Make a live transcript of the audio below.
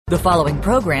The following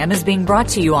program is being brought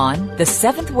to you on the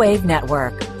Seventh Wave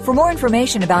Network. For more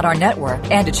information about our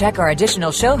network and to check our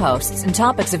additional show hosts and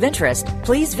topics of interest,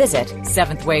 please visit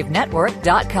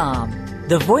seventhwavenetwork.com.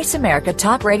 The Voice America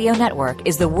Talk Radio Network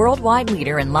is the worldwide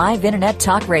leader in live Internet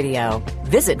talk radio.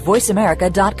 Visit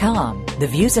voiceamerica.com. The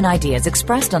views and ideas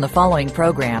expressed on the following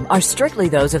program are strictly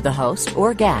those of the host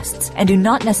or guests and do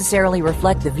not necessarily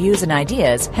reflect the views and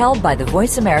ideas held by the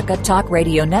Voice America Talk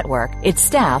Radio Network, its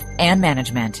staff, and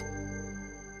management.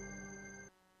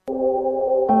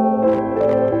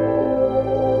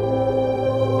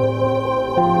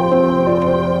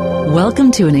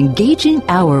 Welcome to an engaging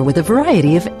hour with a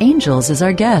variety of angels as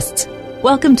our guests.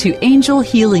 Welcome to Angel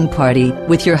Healing Party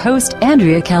with your host,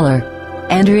 Andrea Keller.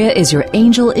 Andrea is your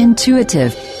angel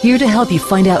intuitive, here to help you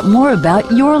find out more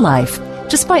about your life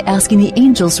just by asking the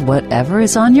angels whatever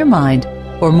is on your mind,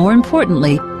 or more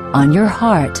importantly, on your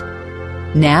heart.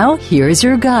 Now, here is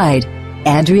your guide,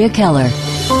 Andrea Keller.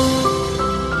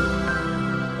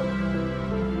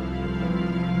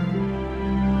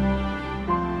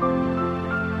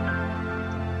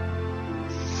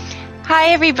 Hi,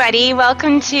 everybody.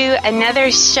 Welcome to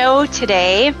another show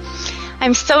today.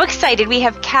 I'm so excited. We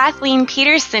have Kathleen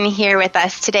Peterson here with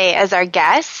us today as our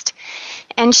guest,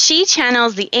 and she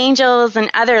channels the angels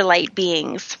and other light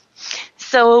beings.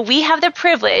 So we have the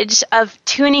privilege of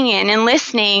tuning in and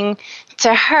listening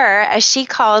to her as she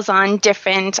calls on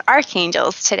different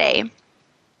archangels today.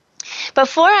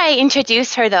 Before I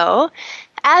introduce her, though,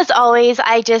 as always,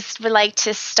 I just would like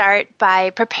to start by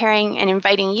preparing and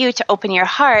inviting you to open your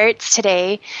hearts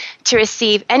today to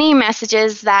receive any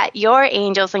messages that your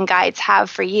angels and guides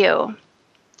have for you.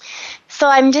 So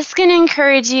I'm just going to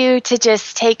encourage you to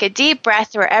just take a deep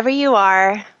breath wherever you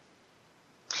are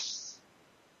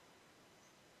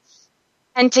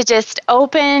and to just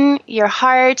open your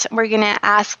heart. We're going to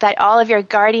ask that all of your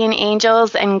guardian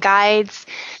angels and guides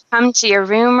come to your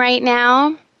room right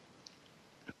now.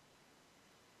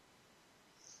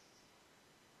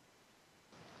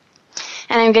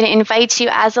 And I'm going to invite you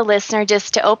as a listener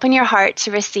just to open your heart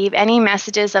to receive any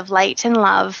messages of light and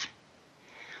love.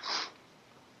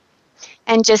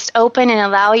 And just open and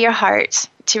allow your heart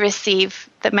to receive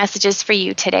the messages for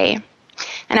you today.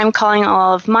 And I'm calling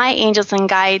all of my angels and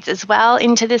guides as well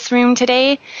into this room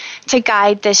today to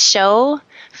guide this show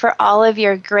for all of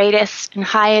your greatest and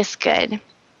highest good.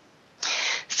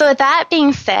 So with that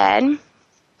being said,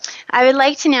 I would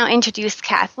like to now introduce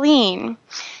Kathleen.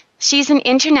 She's an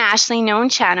internationally known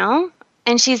channel,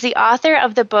 and she's the author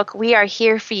of the book We Are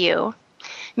Here For You,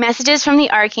 Messages from the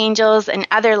Archangels and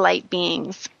Other Light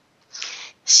Beings.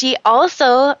 She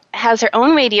also has her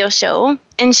own radio show,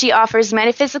 and she offers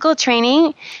metaphysical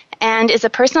training and is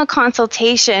a personal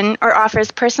consultation, or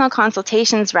offers personal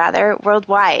consultations rather,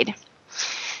 worldwide.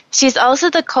 She's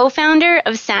also the co-founder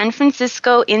of San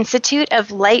Francisco Institute of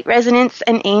Light Resonance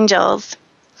and Angels.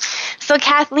 So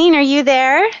Kathleen, are you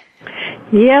there?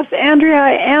 Yes, Andrea,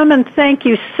 I am, and thank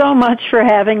you so much for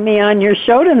having me on your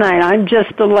show tonight. I'm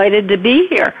just delighted to be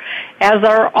here, as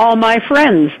are all my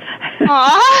friends.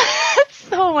 Aw, that's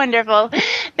so wonderful.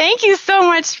 Thank you so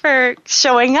much for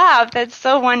showing up. That's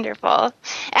so wonderful.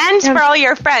 And for all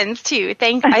your friends, too.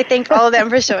 I thank all of them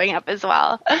for showing up as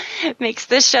well. It makes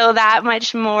the show that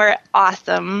much more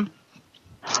awesome.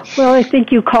 Well, I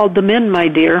think you called them in, my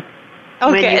dear,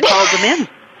 when you called them in.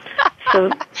 So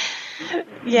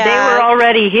yeah. They were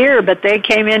already here, but they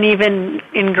came in even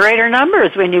in greater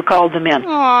numbers when you called them in.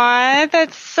 Aw,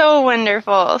 that's so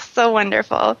wonderful. So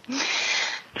wonderful.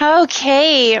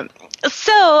 Okay.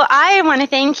 So I want to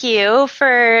thank you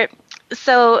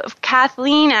so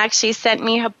Kathleen actually sent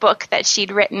me a book that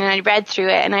she'd written, and I read through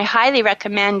it, and I highly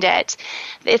recommend it.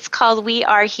 It's called We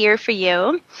Are Here For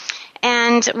You.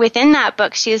 And within that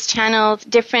book, she has channeled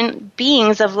different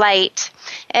beings of light.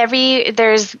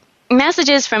 There's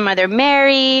messages from Mother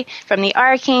Mary, from the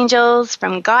archangels,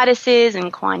 from goddesses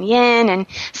and Kuan Yin, and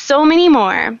so many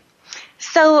more.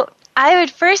 So I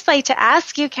would first like to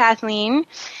ask you, Kathleen,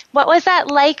 what was that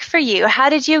like for you? How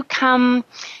did you come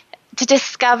to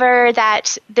discover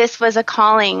that this was a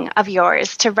calling of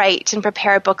yours to write and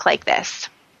prepare a book like this?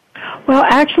 Well,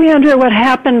 actually, Andrea, what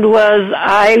happened was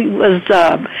I was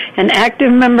an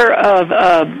active member of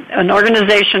an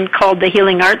organization called the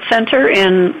Healing Arts Center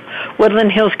in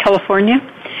Woodland Hills, California,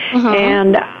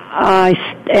 and I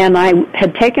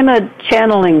had taken a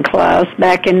channeling class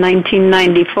back in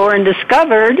 1994 and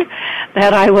discovered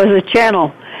that I was a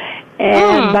channel.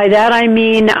 And by that I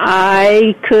mean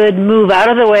I could move out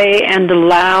of the way and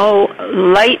allow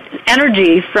light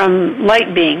energy from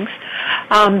light beings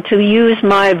to use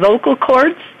my vocal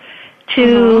cords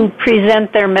to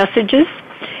present their messages.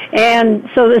 And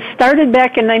so this started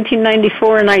back in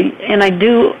 1994, and I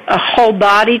do a whole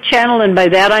body channel, and by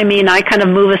that I mean I kind of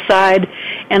move aside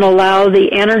and allow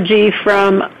the energy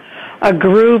from a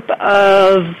group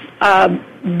of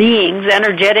beings,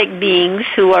 energetic beings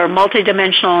who are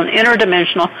multidimensional and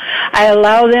interdimensional. I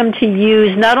allow them to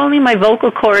use not only my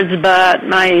vocal cords but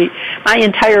my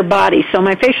entire body. So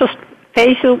my face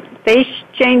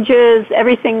changes,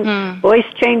 everything, voice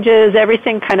changes,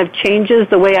 everything kind of changes,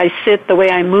 the way I sit, the way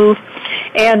I move.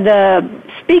 And the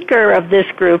speaker of this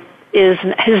group his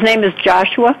name is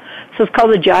Joshua, so it's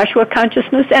called the Joshua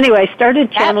Consciousness. Anyway, I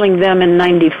started channeling them in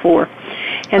 94.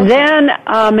 And then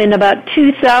in about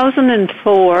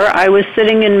 2004, I was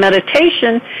sitting in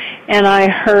meditation, and I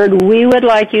heard, we would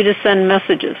like you to send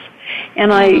messages.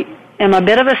 And I am a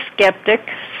bit of a skeptic,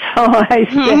 so I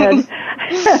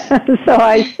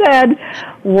said,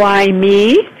 why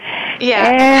me? Yeah.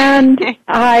 And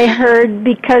I heard,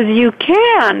 because you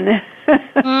can.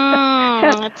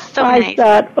 That's so nice. I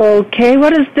thought, okay,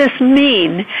 what does this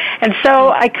mean? And so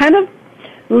I kind of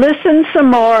listened some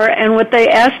more, and what they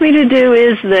asked me to do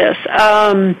is this,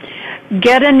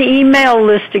 get an email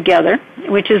list together,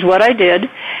 which is what I did,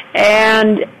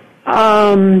 and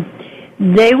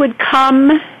they would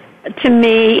come to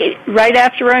me right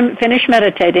after I finished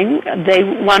meditating.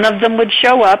 One of them would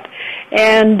show up,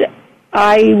 and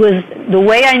the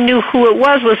way I knew who it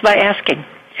was by asking.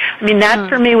 I mean, that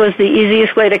for me was the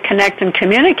easiest way to connect and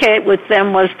communicate with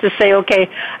them, was to say, okay,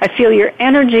 I feel your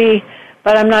energy,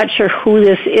 but I'm not sure who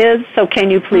this is, so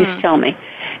can you please tell me?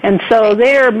 And so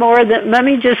they're more than, let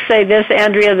me just say this,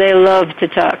 Andrea, they love to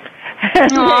talk.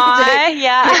 Aww,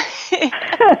 yeah.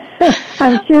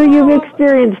 I'm sure you've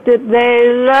experienced it. They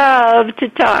love to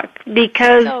talk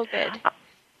because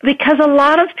a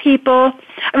lot of people,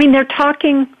 I mean, they're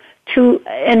talking to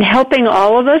and helping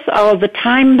all of us all of the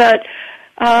time, but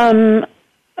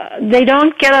they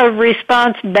don't get a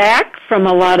response back from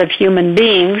a lot of human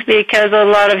beings, because a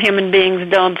lot of human beings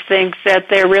don't think that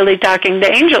they're really talking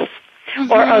to angels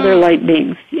or other light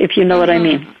beings, if you know what I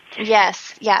mean.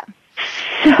 Yes, yeah.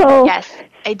 So, yes,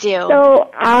 I do.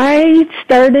 So I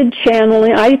started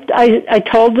channeling. I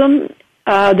told them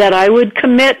that I would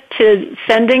commit to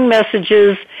sending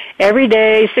messages every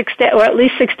day, 6 days, or at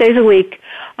least 6 days a week,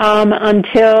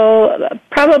 until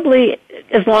probably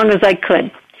as long as I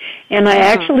could. And I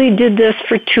actually did this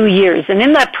for 2 years. And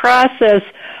in that process,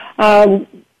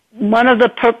 one of the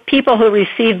people who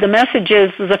received the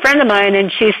messages was a friend of mine,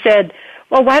 and she said,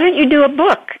 well, why don't you do a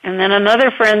book? And then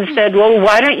another friend said, well,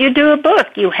 why don't you do a book?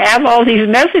 You have all these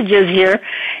messages here,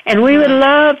 and we would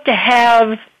love to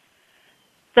have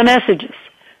the messages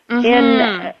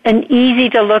in an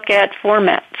easy-to-look-at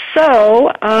format.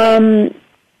 So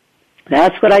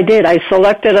that's what I did. I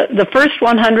selected the first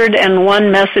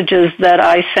 101 messages that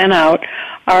I sent out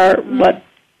are what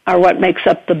makes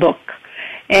up the book.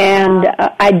 And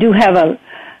I do have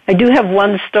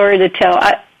one story to tell.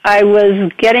 I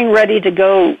was getting ready to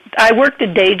go. I worked a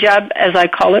day job, as I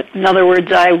call it. In other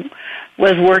words, I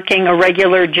was working a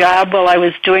regular job while I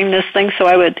was doing this thing. So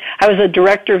I was a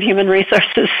director of human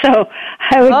resources. So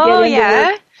I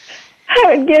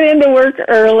would get into work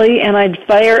early, and I'd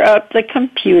fire up the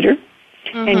computer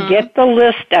and get the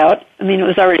list out. I mean, it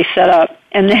was already set up.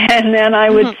 And then I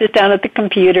would sit down at the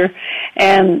computer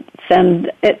and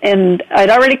send it. And I'd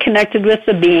already connected with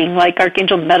the being, like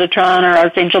Archangel Metatron or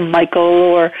Archangel Michael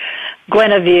or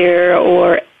Guinevere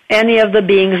or any of the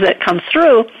beings that come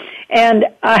through. And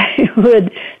I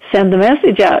would send the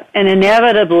message out. And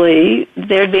inevitably,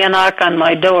 there'd be a knock on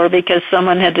my door because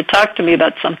someone had to talk to me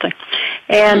about something.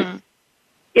 And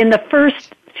in the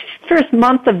first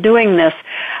month of doing this,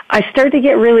 I started to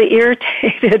get really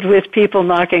irritated with people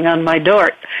knocking on my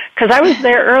door, because I was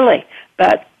there early,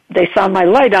 but they saw my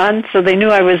light on, so they knew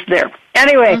I was there.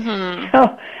 Anyway,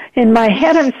 so in my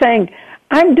head I'm saying,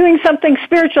 I'm doing something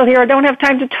spiritual here. I don't have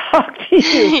time to talk to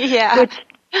you, which,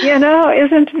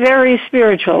 isn't very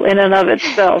spiritual in and of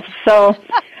itself. So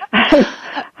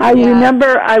I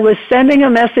remember I was sending a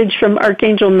message from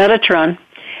Archangel Metatron,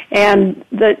 and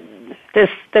there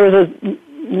was a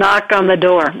knock on the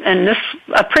door, and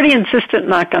a pretty insistent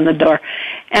knock on the door.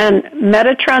 And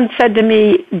Metatron said to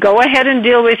me, go ahead and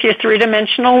deal with your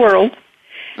three-dimensional world.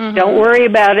 Don't worry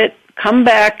about it. Come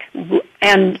back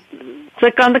and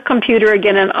click on the computer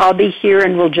again, and I'll be here,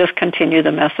 and we'll just continue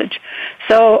the message.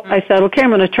 So I said, okay,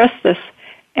 I'm going to trust this.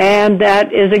 And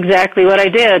that is exactly what I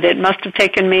did. It must have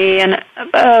taken me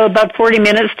about 40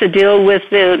 minutes to deal with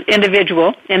the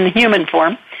individual in the human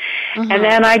form. And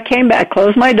then I came back,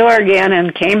 closed my door again,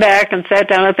 and came back and sat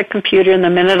down at the computer. And the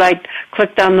minute I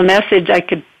clicked on the message,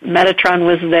 Metatron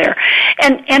was there.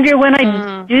 And Andrea, when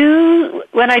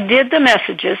I did the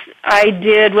messages, I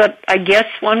did what I guess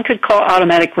one could call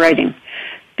automatic writing,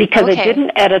 because I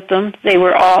didn't edit them. They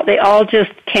all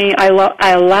just came. I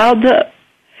allowed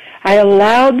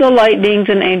the light beings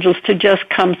and angels to just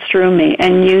come through me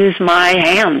and use my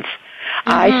hands.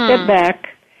 I stepped back.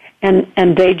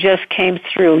 And they just came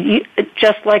through,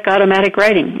 just like automatic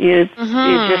writing. You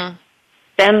just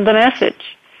send the message.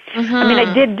 I mean,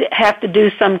 I did have to do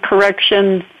some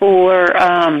correction for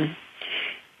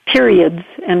periods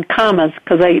and commas,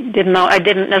 because I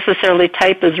didn't necessarily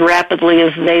type as rapidly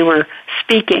as they were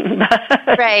speaking.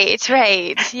 Right,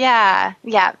 yeah.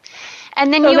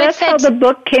 And then so you that's had said, how the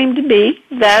book came to be.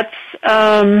 That's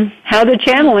how the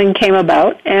channeling came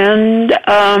about, and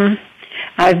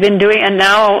I've been doing, and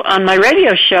now on my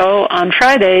radio show on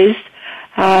Fridays,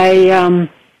 I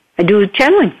do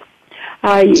channeling.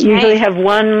 I usually have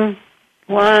one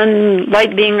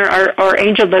light being or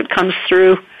angel that comes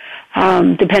through,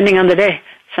 depending on the day.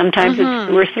 Sometimes it's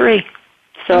 2 or 3.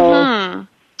 So,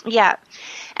 yeah.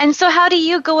 And so how do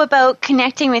you go about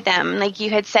connecting with them? Like you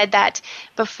had said that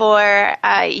before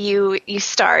you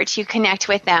connect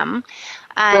with them.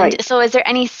 And so is there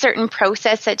any certain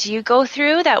process that you go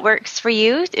through that works for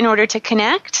you in order to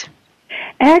connect?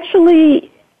 Actually,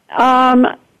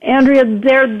 Andrea,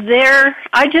 they're there.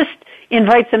 I just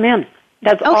invite them in.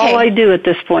 That's all I do at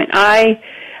this point. I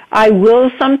will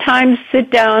sometimes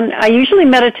sit down. I usually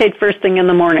meditate first thing in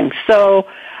the morning. So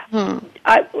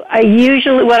I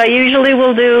usually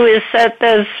will do is set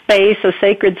the space, a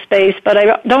sacred space, but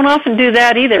I don't often do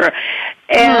that either.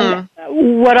 And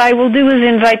what I will do is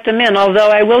invite them in, although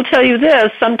I will tell you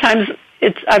this, sometimes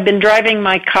I've been driving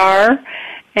my car,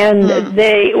 and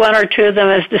one or two of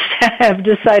them have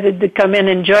decided to come in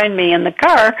and join me in the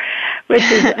car, which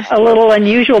is a little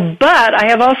unusual, but I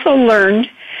have also learned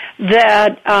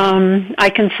that I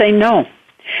can say no,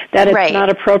 that it's not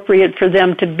appropriate for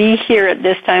them to be here at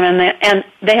this time, and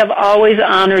they have always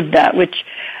honored that, which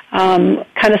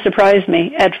kind of surprised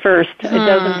me at first. It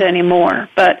doesn't anymore,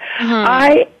 but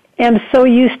I am so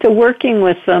used to working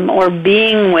with them or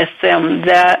being with them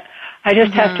that I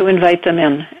just have to invite them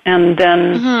in, and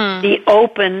then be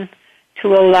open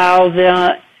to allow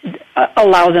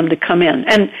them to come in.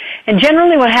 And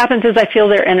generally what happens is I feel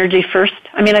their energy first.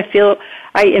 I mean,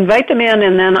 I invite them in,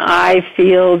 and then I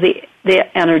feel the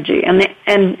energy.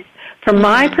 And from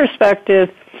my perspective,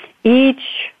 each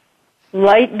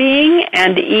light being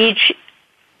and each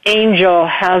angel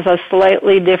has a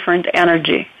slightly different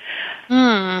energy.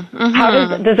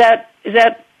 Is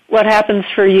that what happens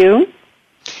for you?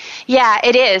 Yeah,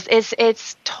 it is.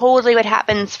 It's totally what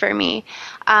happens for me.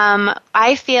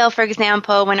 I feel, for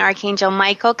example, when Archangel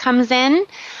Michael comes in,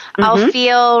 I'll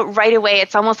feel right away,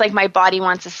 it's almost like my body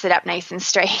wants to sit up nice and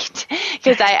straight,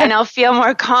 and I'll feel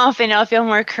more confident, I'll feel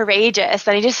more courageous,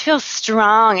 and I just feel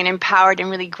strong and empowered and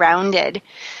really grounded.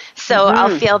 So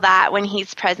I'll feel that when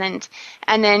he's present.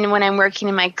 And then when I'm working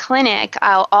in my clinic,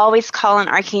 I'll always call on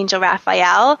Archangel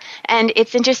Raphael. And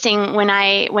it's interesting, when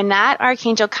that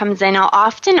Archangel comes in, I'll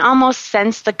often almost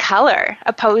sense the color,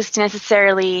 opposed to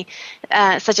necessarily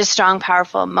such a strong,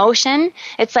 powerful emotion.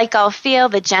 It's like I'll feel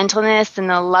the gentleness and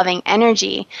the loving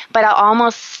energy, but I'll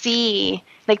almost see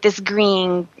like this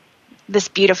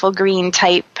beautiful green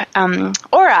type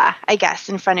aura, I guess,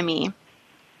 in front of me.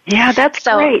 Yeah, that's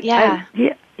great. Yeah.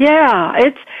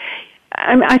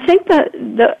 I think that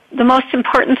the most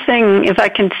important thing, if I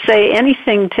can say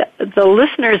anything to the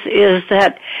listeners, is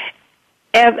that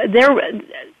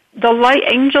the light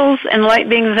angels and light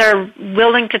beings are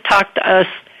willing to talk to us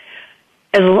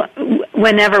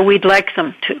whenever we'd like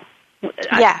them to.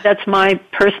 Yeah. That's my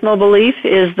personal belief,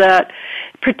 is that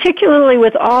particularly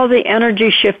with all the energy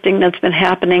shifting that's been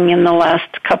happening in the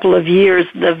last couple of years,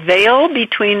 the veil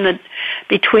between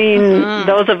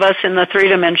those of us in the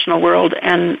three-dimensional world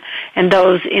and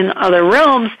those in other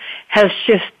realms has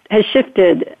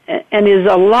shifted and is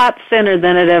a lot thinner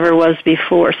than it ever was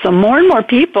before. So more and more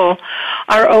people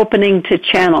are opening to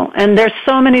channel, and there's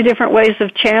so many different ways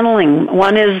of channeling.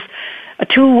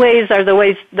 Two ways are the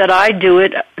ways that I do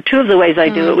it, two of the ways I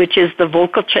do it, which is the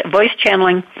voice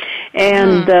channeling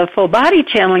and the full body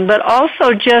channeling, but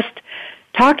also just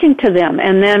talking to them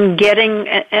and then getting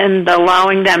and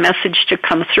allowing that message to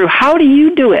come through. How do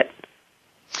you do it?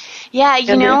 Yeah,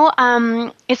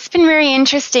 it's been very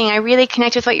interesting. I really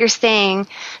connect with what you're saying.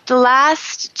 The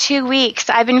last 2 weeks,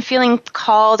 I've been feeling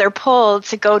called or pulled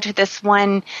to go to this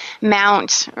one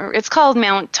mount. It's called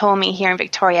Mount Ptolemy here in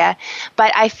Victoria,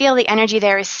 but I feel the energy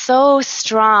there is so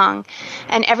strong.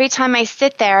 And every time I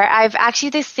sit there, I've actually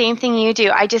the same thing you do.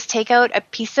 I just take out a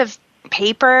piece of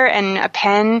paper and a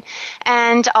pen,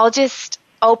 and I'll just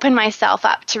open myself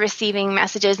up to receiving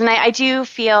messages. And I do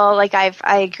feel like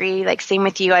I agree, like same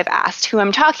with you, I've asked who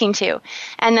I'm talking to.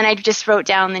 And then I just wrote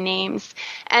down the names.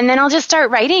 And then I'll just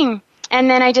start writing. And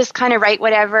then I just kind of write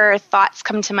whatever thoughts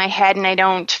come to my head, and I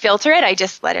don't filter it. I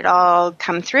just let it all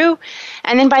come through.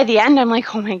 And then by the end, I'm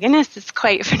like, oh my goodness, it's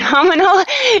quite phenomenal.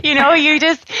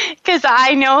 Because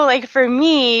I know, like for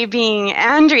me, being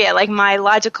Andrea, like my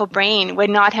logical brain would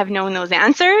not have known those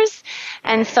answers.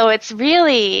 And so it's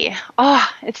really,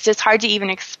 it's just hard to even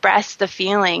express the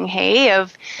feeling,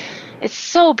 it's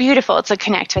so beautiful to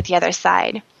connect with the other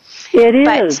side. It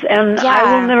is, and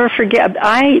I will never forget.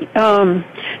 I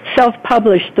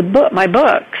self-published my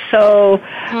book, so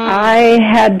I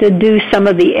had to do some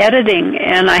of the editing,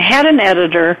 and I had an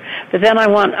editor, but then I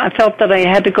felt that I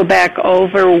had to go back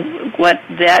over what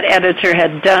that editor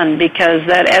had done, because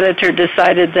that editor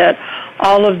decided that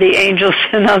all of the angels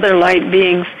and other light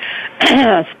beings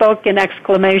spoke in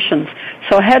exclamations.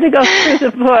 So I had to go through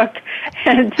the book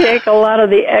and take a lot of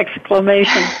the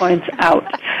exclamation points out.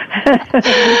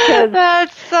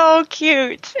 That's so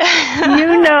cute.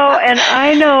 And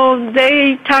I know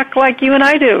they talk like you and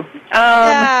I do.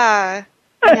 Yeah.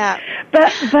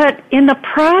 But in the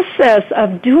process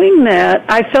of doing that,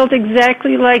 I felt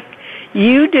exactly like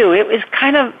you do. It was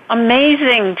kind of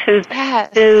amazing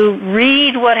to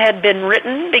read what had been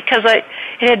written, because it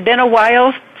had been a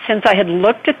while since I had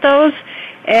looked at those,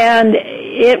 and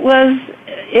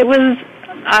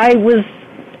I was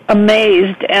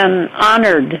amazed and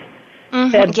honored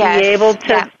to be able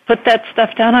to put that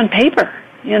stuff down on paper,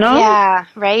 Yeah,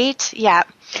 right? Yeah.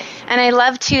 And I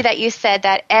love, too, that you said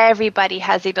that everybody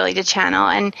has the ability to channel,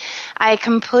 and I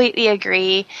completely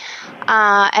agree.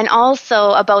 And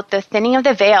also about the thinning of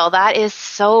the veil, that is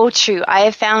so true. I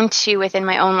have found, too, within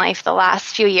my own life the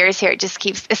last few years here, it just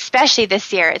keeps, especially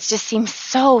this year, it just seems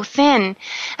so thin.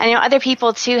 And other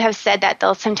people, too, have said that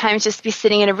they'll sometimes just be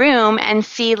sitting in a room and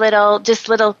see little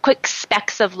quick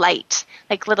specks of light,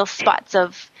 like little spots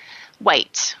of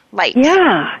white light.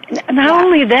 Yeah. Not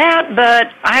only that,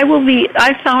 but I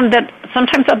found that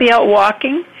sometimes I'll be out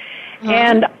walking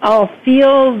and I'll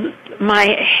feel my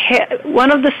head.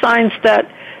 One of the signs that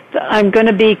I'm going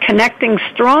to be connecting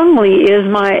strongly is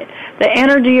the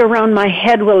energy around my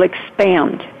head will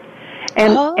expand.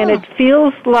 And it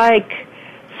feels like,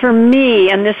 for me,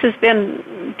 and this has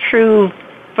been true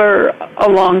for a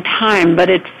long time, but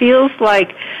it feels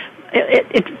like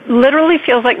it literally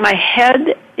feels like my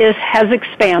head has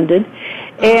expanded,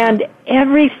 and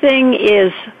everything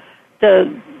is,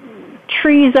 the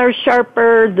trees are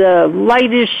sharper, the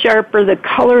light is sharper, the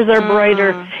colors are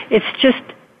brighter. It's just,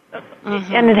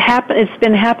 and it's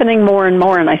been happening more and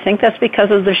more, and I think that's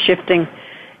because of the shifting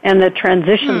and the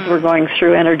transitions we're going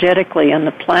through energetically on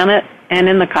the planet and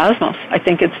in the cosmos. I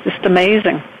think it's just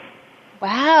amazing.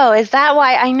 Wow, is that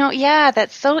why? I know,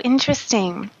 that's so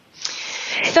interesting.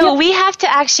 So we have to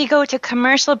actually go to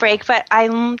commercial break, but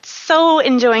I'm so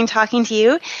enjoying talking to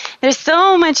you. There's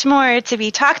so much more to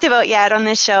be talked about yet on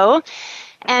this show.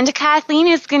 And Kathleen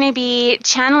is going to be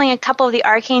channeling a couple of the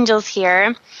archangels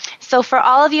here. So for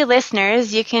all of you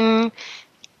listeners, you can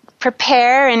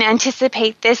prepare and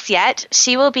anticipate this yet.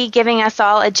 She will be giving us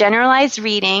all a generalized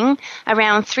reading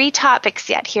around 3 topics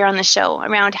yet here on the show,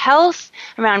 around health,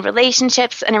 around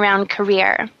relationships, and around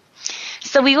career.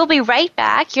 So we will be right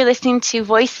back. You're listening to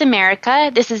Voice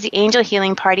America. This is the Angel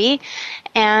Healing Party,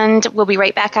 and we'll be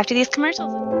right back after these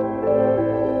commercials.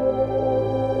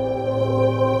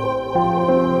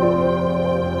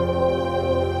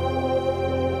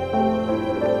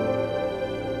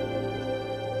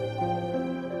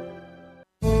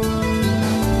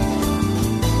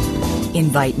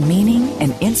 Invite meaning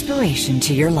and inspiration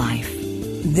to your life.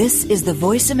 This is the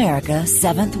Voice America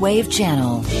 7th Wave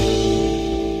Channel.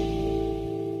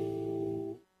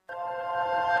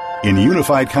 In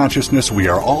unified consciousness, we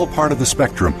are all part of the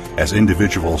spectrum. As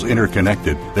individuals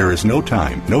interconnected, there is no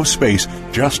time, no space,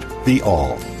 just the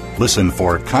all. Listen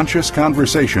for Conscious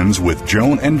Conversations with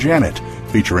Joan and Janet,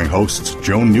 featuring hosts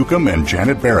Joan Newcomb and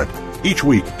Janet Barrett. Each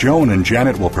week, Joan and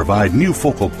Janet will provide new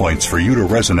focal points for you to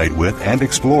resonate with and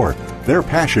explore. Their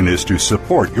passion is to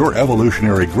support your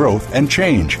evolutionary growth and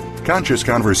change. Conscious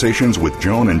Conversations with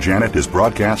Joan and Janet is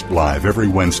broadcast live every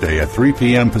Wednesday at 3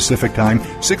 p.m. Pacific Time,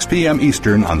 6 p.m.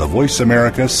 Eastern on the Voice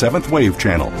America 7th Wave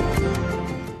channel.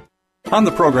 On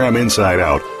the program Inside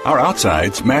Out, our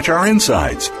outsides match our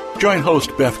insides. Join host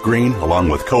Beth Green along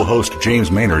with co-host James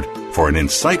Maynard for an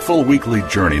insightful weekly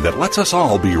journey that lets us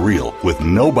all be real with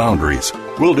no boundaries.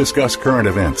 We'll discuss current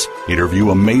events,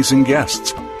 interview amazing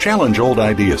guests, challenge old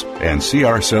ideas, and see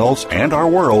ourselves and our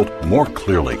world more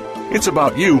clearly. It's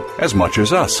about you as much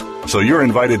as us. So you're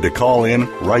invited to call in,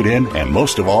 write in, and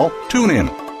most of all, tune in.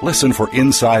 Listen for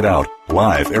Inside Out,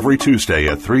 live every Tuesday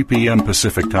at 3 p.m.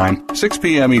 Pacific Time, 6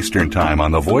 p.m. Eastern Time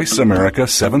on the Voice America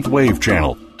 7th Wave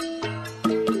channel.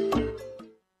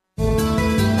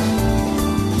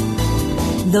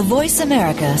 The Voice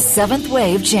America 7th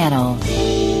Wave channel.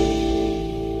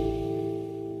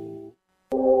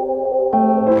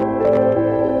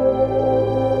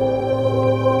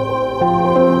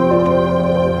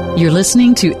 You're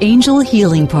listening to Angel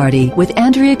Healing Party with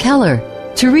Andrea Keller.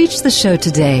 To reach the show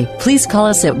today, please call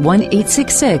us at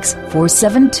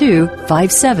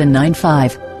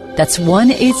 1-866-472-5795. That's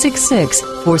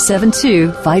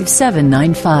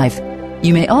 1-866-472-5795.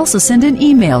 You may also send an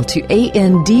email to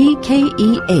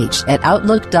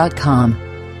andkeh@outlook.com.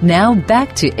 Now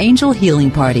back to Angel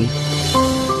Healing Party.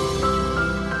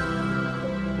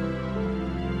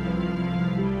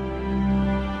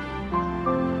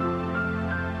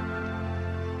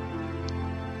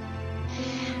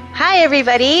 Hi,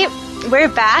 everybody. We're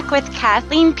back with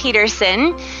Kathleen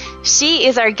Peterson. She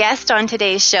is our guest on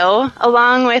today's show,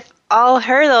 along with all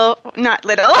her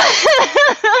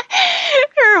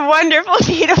her wonderful,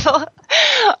 beautiful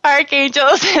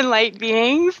archangels and light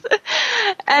beings.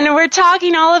 And we're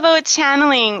talking all about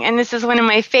channeling, and this is one of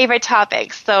my favorite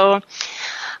topics. So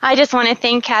I just want to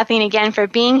thank Kathleen again for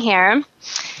being here.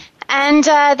 And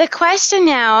the question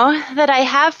now that I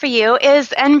have for you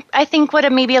is, and I think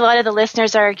what maybe a lot of the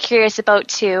listeners are curious about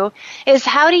too, is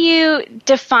how do you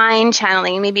define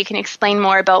channeling? Maybe you can explain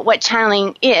more about what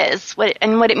channeling is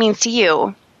and what it means to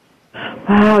you.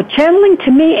 Wow, channeling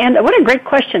to me, and what a great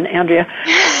question, Andrea,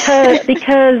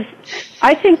 because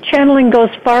I think channeling goes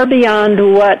far beyond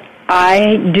what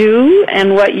I do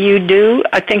and what you do.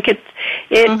 I think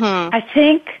I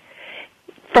think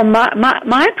from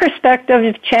my perspective,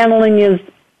 if channeling is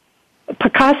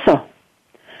Picasso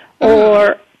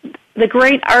or the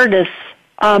great artist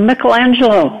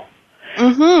Michelangelo.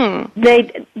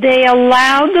 They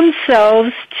allow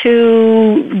themselves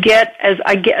to get,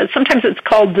 sometimes it's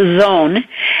called the zone,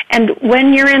 and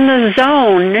when you're in the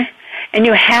zone and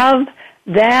you have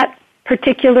that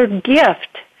particular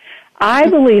gift, I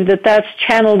believe that that's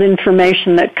channeled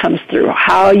information that comes through.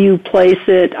 How you place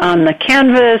it on the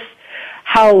canvas,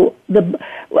 I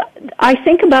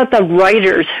think about the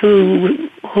writers who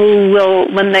will,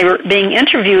 when they were being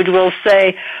interviewed, will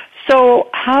say, so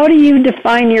how do you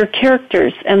define your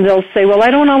characters? And they'll say, well,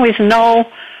 I don't always know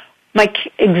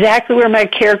exactly where my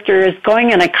character is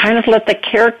going, and I kind of let the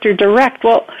character direct.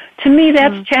 Well, to me,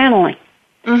 that's channeling.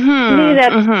 To me,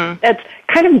 that's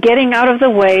kind of getting out of the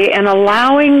way and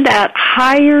allowing that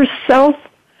higher self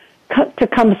to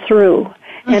come through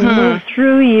and move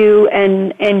through you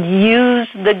and use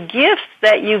the gifts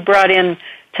that you brought in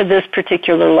to this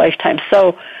particular lifetime.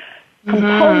 So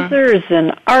composers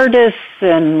and artists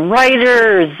and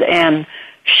writers and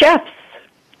chefs,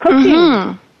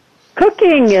 cooking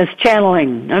is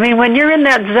channeling. I mean, when you're in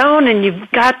that zone and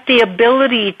you've got the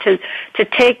ability to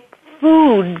take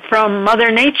food from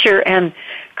Mother Nature and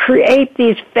create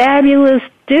these fabulous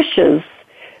dishes,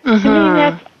 to me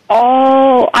that's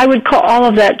all, I would call all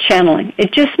of that channeling.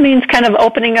 It just means kind of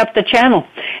opening up the channel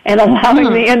and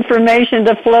allowing the information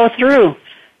to flow through.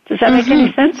 Does that make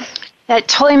any sense? That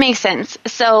totally makes sense.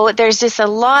 So there's just a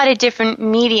lot of different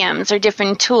mediums or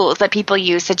different tools that people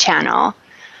use to channel.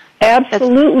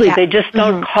 Absolutely. They just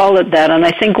don't call it that. And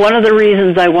I think one of the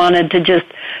reasons I wanted to just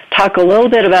talk a little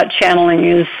bit about channeling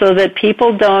is so that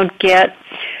people don't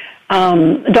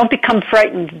don't become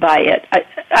frightened by it.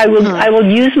 I will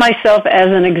use myself as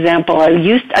an example.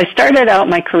 I started out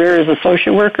my career as a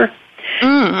social worker.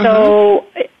 So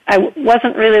I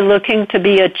wasn't really looking to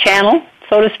be a channel,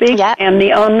 so to speak. Yeah. And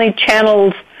the only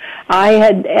channels I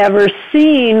had ever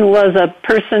seen was a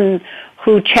person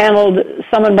who channeled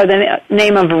someone by the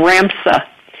name of Ramsa.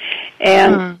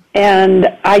 And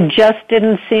I just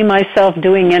didn't see myself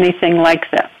doing anything like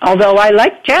that. Although I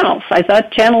liked channels. I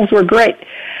thought channels were great.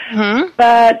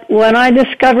 But when I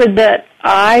discovered that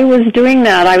I was doing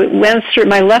that, I went through,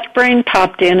 my left brain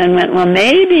popped in and went, well,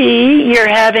 maybe you're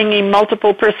having a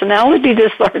multiple personality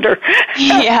disorder.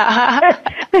 Yeah.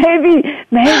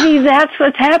 maybe that's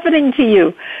what's happening to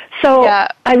you. So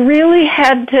I really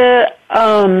had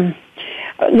to,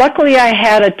 luckily I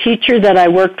had a teacher that I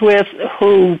worked with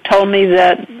who told me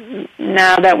that,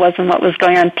 that wasn't what was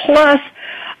going on. Plus,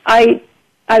 I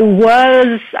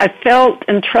felt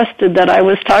and trusted that I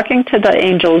was talking to the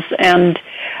angels, and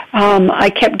I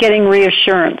kept getting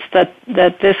reassurance that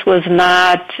this was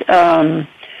not,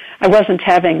 I wasn't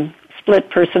having split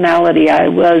personality. I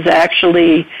was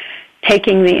actually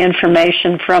taking the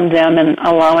information from them and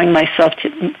allowing myself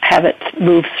to have it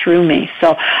move through me.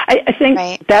 So I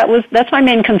think that's my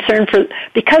main concern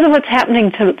because of what's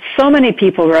happening to so many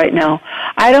people right now.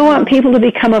 I don't want people to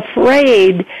become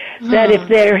afraid that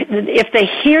if they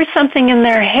hear something in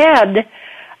their head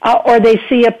or they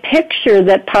see a picture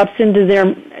that pops into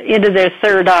their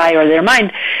third eye or their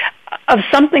mind of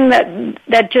something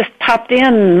that just popped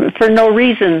in for no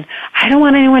reason. I don't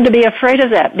want anyone to be afraid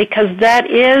of that, because that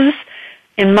is,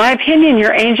 in my opinion,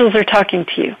 your angels are talking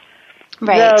to you.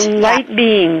 Right. The light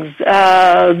beings,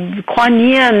 Kuan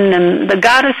Yin and the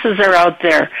goddesses are out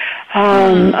there,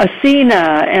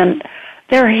 Athena, and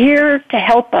they're here to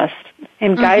help us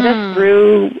and guide us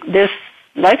through this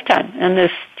lifetime and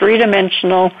this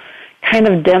three-dimensional kind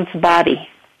of dense body.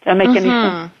 Does that make any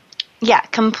sense? Yeah,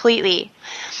 completely.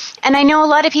 And I know a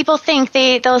lot of people think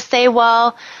they'll say,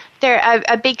 well,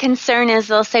 a big concern is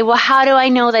they'll say, well, how do I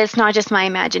know that it's not just my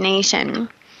imagination?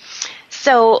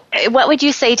 So what would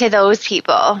you say to those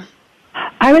people?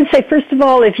 I would say, first of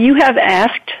all, if you have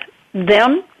asked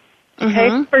them,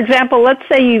 okay, for example, let's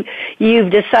say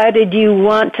you've decided you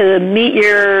want to meet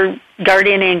your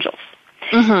guardian angels,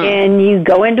 and you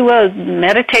go into a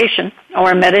meditation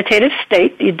or a meditative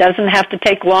state. It doesn't have to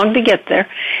take long to get there,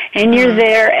 and you're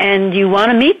there and you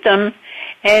want to meet them,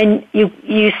 and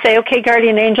you say, okay,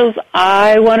 guardian angels,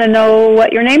 I want to know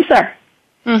what your names are.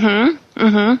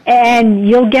 And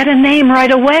you'll get a name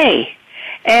right away.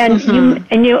 And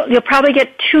you'll probably get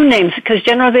two names, because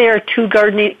generally there are two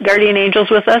guardian angels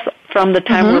with us from the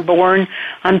time we're born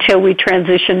until we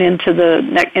transition into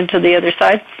the other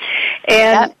side.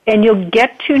 And you'll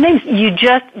get two names.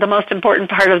 The most important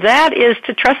part of that is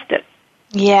to trust it.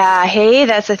 Yeah, hey,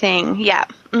 that's the thing. Yeah.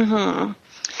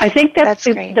 I think that's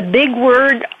the big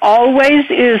word always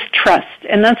is trust.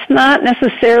 And that's not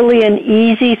necessarily an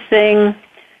easy thing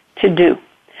to do,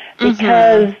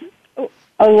 because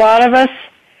a lot of us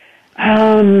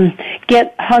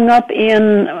get hung up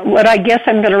in what I guess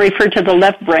I'm going to refer to the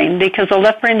left brain, because the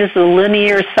left brain is the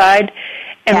linear side,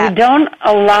 and we don't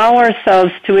allow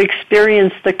ourselves to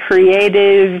experience the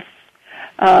creative,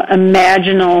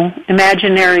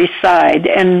 imaginary side.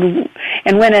 And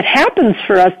when it happens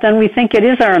for us, then we think it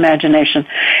is our imagination.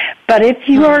 But if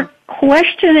you are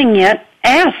questioning it,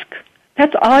 ask.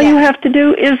 That's all you have to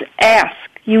do is ask.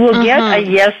 You will get a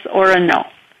yes or a no.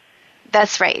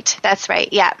 That's right.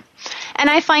 Yeah. And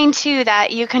I find, too,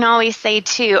 that you can always say,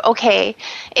 too, okay,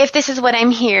 if this is what I'm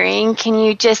hearing, can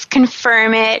you just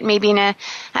confirm it maybe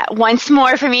once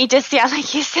more for me, just,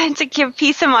 like you said, to give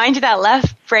peace of mind to that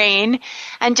left brain,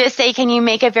 and just say, can you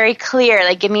make it very clear,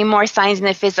 like give me more signs in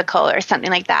the physical or something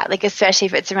like that, like especially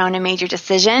if it's around a major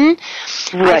decision.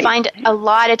 Right. I find a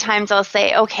lot of times I'll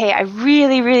say, okay, I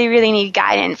really, really, really need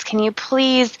guidance. Can you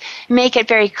please make it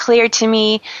very clear to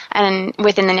me, and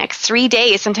within the next 3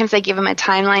 days, sometimes I give them a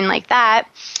timeline like that.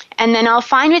 And then I'll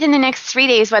find within the next 3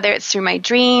 days, whether it's through my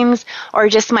dreams or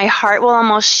just my heart will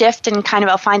almost shift, and kind of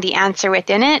I'll find the answer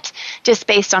within it just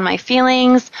based on my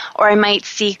feelings, or I might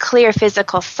see clear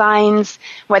physical signs,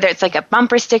 whether it's like a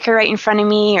bumper sticker right in front of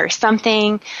me or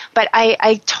something. But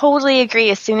I totally agree.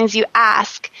 As soon as you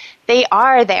ask, they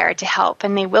are there to help,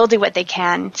 and they will do what they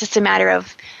can. It's just a matter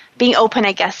of being open,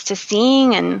 I guess, to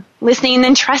seeing and listening and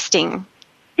then trusting.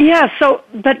 Yeah,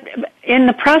 but in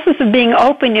the process of being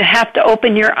open, you have to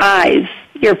open your eyes,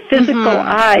 your physical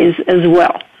eyes as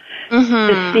well,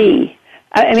 to see.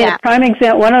 I mean, a prime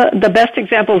example, one of the best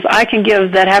examples I can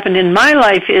give that happened in my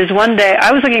life is one day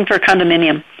I was looking for a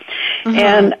condominium,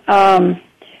 and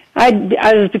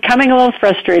I was becoming a little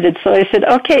frustrated, so I said,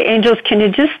 okay, angels, can you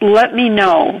just let me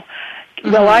know?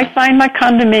 Will I find my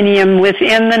condominium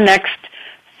within the next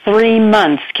 3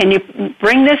 months? Can you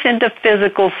bring this into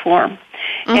physical form?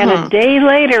 And a day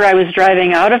later, I was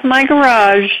driving out of my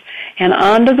garage and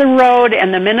onto the road,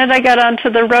 and the minute I got onto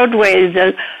the roadway,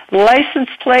 the license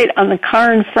plate on the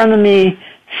car in front of me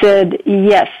said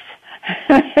yes.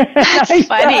 That's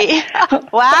funny.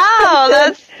 Wow,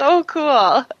 that's so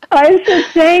cool. I said,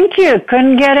 thank you.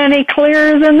 Couldn't get any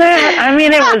clearer than that. I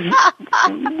mean, it was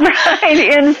right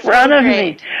in front of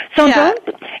me. So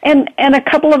and a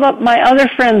couple of my other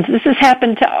friends, this has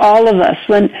happened to all of us.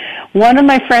 When one of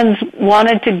my friends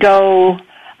wanted to go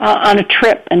on a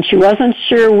trip, and she wasn't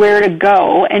sure where to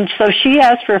go, and so she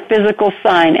asked for a physical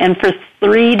sign, and for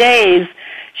 3 days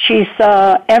she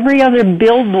saw every other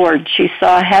billboard she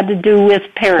saw had to do with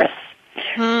Paris.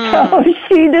 So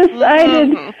she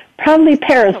decided probably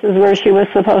Paris is where she was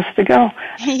supposed to go.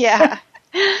 Yeah.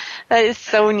 That is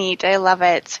so neat. I love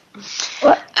it.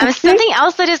 Well, something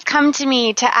else that has come to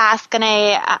me to ask, and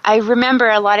I remember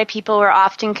a lot of people were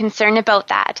often concerned about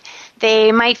that.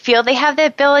 They might feel they have the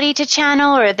ability to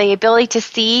channel or the ability to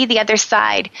see the other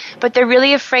side, but they're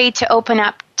really afraid to open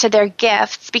up to their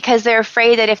gifts because they're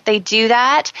afraid that if they do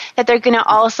that they're going to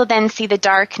also then see the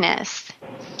darkness.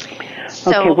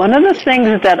 Okay, one of the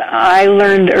things that I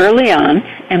learned early on,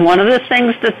 and one of the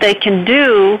things that they can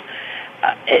do,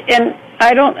 and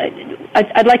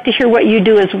I'd like to hear what you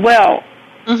do as well,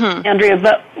 Andrea,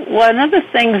 but one of the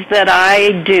things that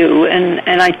I do,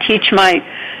 and I teach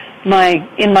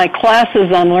in my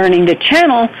classes on learning to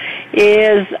channel,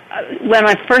 is when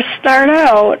I first start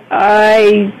out,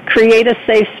 I create a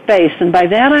safe space, and by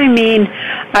that I mean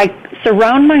I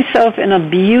surround myself in a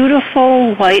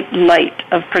beautiful white light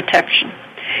of protection.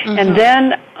 And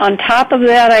then on top of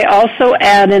that, I also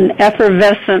add an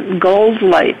effervescent gold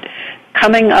light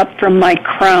coming up from my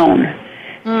crown.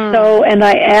 So, and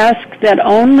I ask that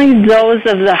only those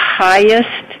of the highest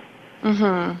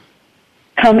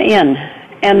come in.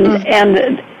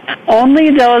 And only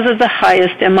those of the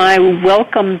highest am I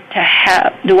welcome to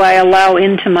have, do I allow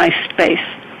into my space.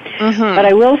 But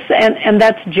I will say, and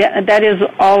that's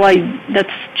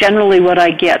generally what I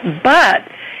get. But,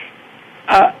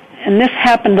 and this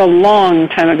happened a long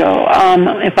time ago,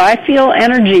 if I feel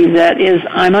energy that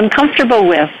I'm uncomfortable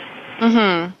with,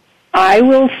 I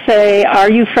will say,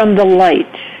 are you from the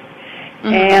light?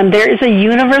 And there is a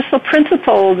universal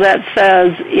principle that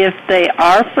says if they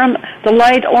are from the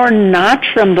light or not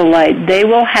from the light, they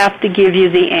will have to give you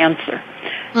the answer,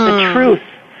 the truth.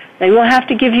 They will have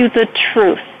to give you the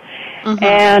truth.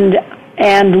 And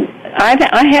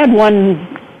I had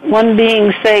one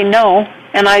being say no,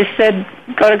 and I said,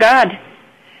 go to God.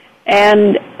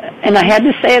 And I had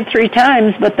to say it 3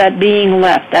 times, but that being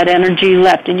left, that energy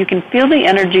left. And you can feel the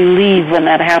energy leave when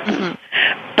that happens.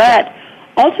 But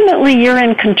ultimately, you're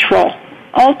in control.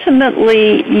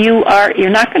 Ultimately, you're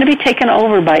not going to be taken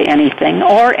over by anything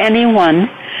or anyone,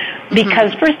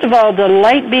 because first of all, the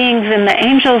light beings and the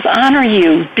angels honor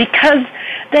you because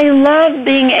they love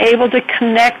being able to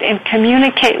connect and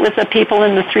communicate with the people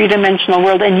in the 3-dimensional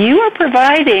world, and you are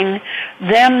providing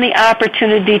them the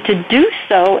opportunity to do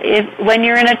so when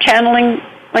you're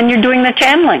doing the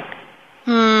channeling.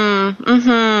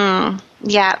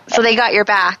 Yeah, so they got your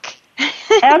back.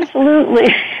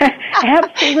 Absolutely.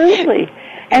 Absolutely.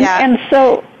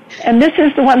 And this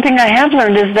is the one thing I have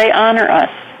learned is they honor us.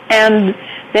 And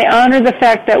they honor the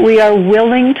fact that we are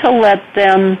willing to let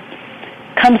them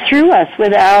come through us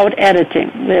without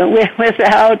editing,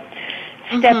 without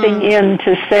stepping in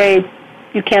to say,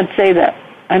 you can't say that.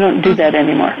 I don't do that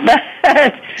anymore. But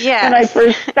when I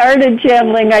first started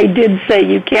channeling, I did say,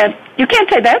 you can't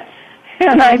say that.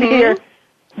 And I'd hear,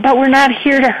 but we're not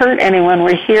here to hurt anyone.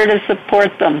 We're here to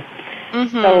support them.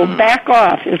 So back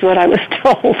off is what I was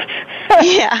told.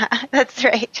 Yeah, that's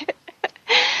right.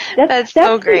 That's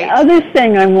so great. The other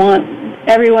thing I want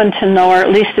everyone to know, or at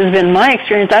least has been my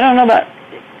experience, I don't know about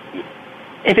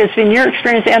if it's been your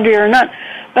experience, Andrea, or not,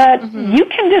 but you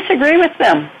can disagree with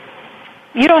them.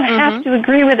 You don't have to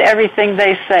agree with everything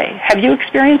they say. Have you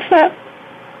experienced that?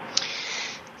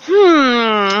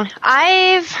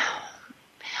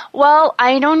 Well,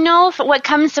 I don't know if what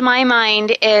comes to my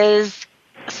mind is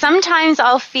sometimes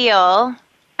I'll feel,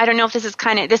 I don't know if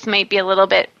this might be a little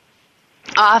bit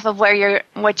off of what you're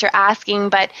asking,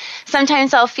 but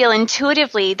sometimes I'll feel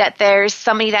intuitively that there's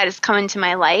somebody that has come into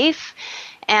my life,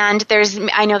 and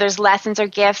I know there's lessons or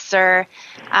gifts but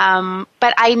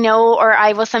I know, or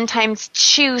I will sometimes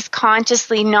choose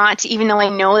consciously not to, even though I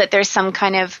know that there's some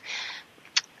kind of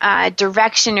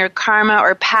direction or karma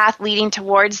or path leading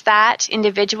towards that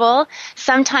individual.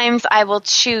 Sometimes I will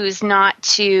choose not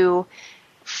to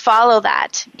follow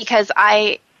that because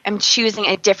I am choosing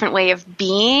a different way of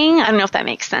being. I don't know if that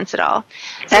makes sense at all.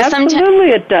 So absolutely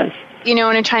it does. You know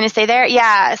what I'm trying to say there?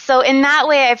 Yeah. So in that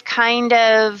way, I've kind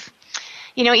of,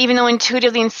 even though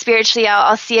intuitively and spiritually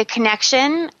I'll see a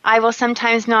connection, I will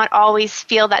sometimes not always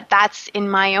feel that that's, in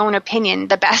my own opinion,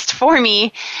 the best for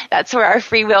me. That's where our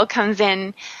free will comes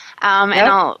in. And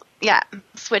I'll,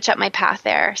 switch up my path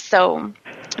there. So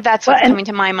that's what's coming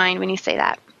to my mind when you say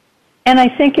that. And I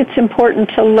think it's important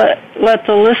to let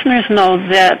the listeners know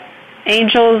that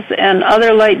angels and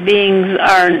other light beings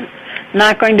are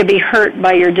not going to be hurt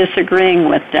by your disagreeing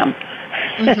with them.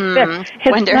 Mm-hmm.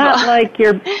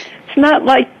 It's not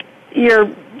like your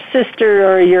sister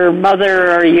or your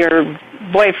mother or your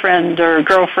boyfriend or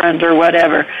girlfriend or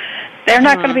whatever. They're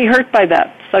not going to be hurt by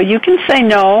that. So you can say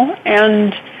no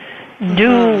and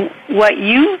do what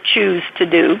you choose to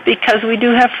do, because we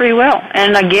do have free will.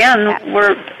 And again,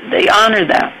 they honor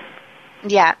that.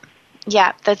 Yeah.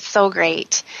 Yeah, that's so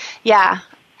great. Yeah.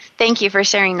 Thank you for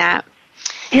sharing that.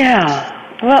 Yeah.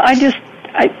 Well,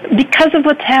 because of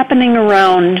what's happening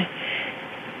around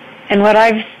and what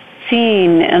I've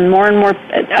seen, and more,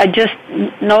 I just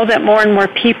know that more and more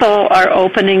people are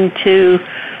opening to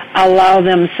allow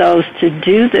themselves to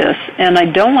do this, and I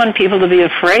don't want people to be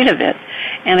afraid of it,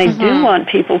 and I do want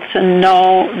people to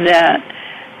know that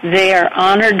they are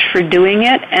honored for doing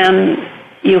it, and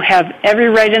you have every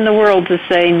right in the world to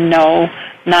say no,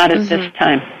 not at this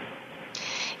time.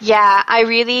 Yeah,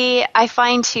 I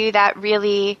find too that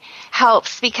really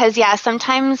helps, because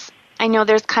sometimes I know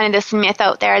there's kind of this myth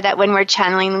out there that when we're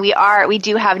channeling, we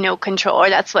do have no control, or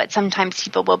that's what sometimes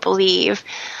people will believe.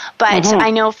 But I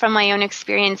know from my own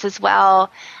experience as well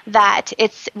that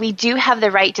we do have the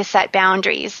right to set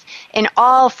boundaries in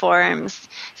all forms.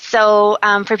 So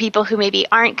for people who maybe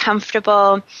aren't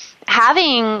comfortable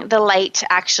having the light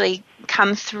actually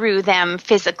come through them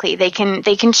physically, they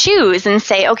can choose and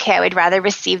say, okay, I would rather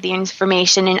receive the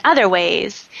information in other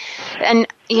ways. And,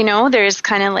 there's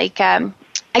kind of like,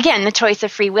 again, the choice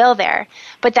of free will there,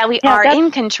 but that we are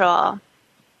in control.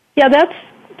 Yeah, that's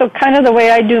kind of the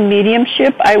way I do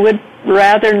mediumship. I would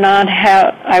rather not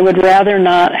have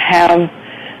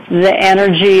the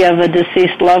energy of a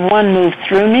deceased loved one move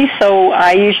through me, so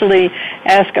I usually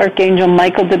ask Archangel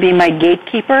Michael to be my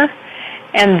gatekeeper,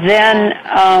 and then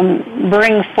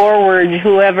bring forward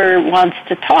whoever wants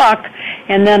to talk,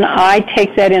 and then I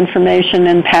take that information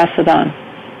and pass it on.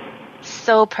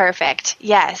 So perfect.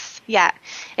 Yes. Yeah,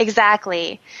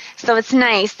 exactly. So it's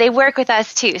nice. They work with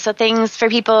us too. So things for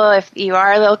people, if you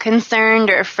are a little concerned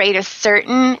or afraid of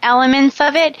certain elements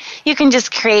of it, you can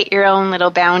just create your own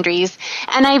little boundaries.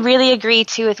 And I really agree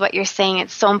too with what you're saying.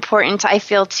 It's so important, I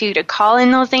feel too, to call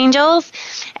in those angels.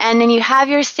 And then you have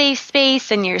your safe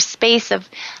space and your space of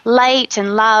light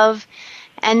and love.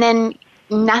 And then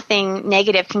nothing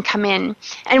negative can come in.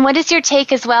 And what is your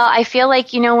take as well? I feel like,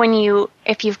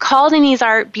 if you've called in these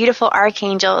beautiful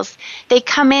archangels, they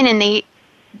come in and they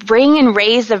bring and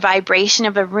raise the vibration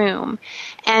of a room.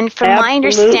 And from my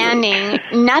understanding,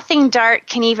 nothing dark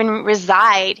can even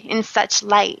reside in such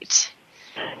light.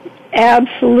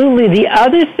 Absolutely. The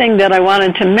other thing that I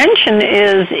wanted to mention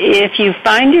is if you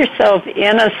find yourself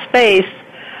in a space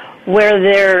where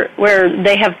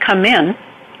they have come in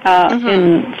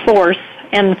force,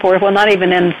 well, not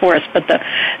even in force, but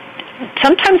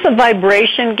sometimes the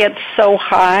vibration gets so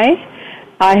high.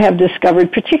 I have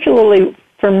discovered, particularly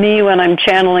for me when I'm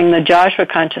channeling the Joshua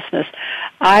consciousness,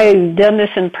 I've done this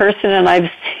in person, and I've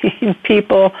seen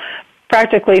people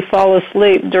practically fall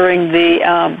asleep during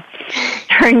the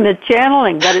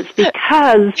channeling. But it's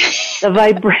because the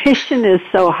vibration is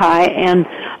so high, and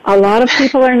a lot of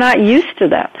people are not used to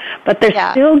that. But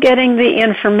they're still getting the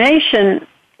information,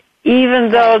 even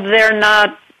though they're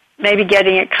not maybe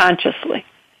getting it consciously.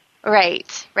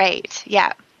 Right.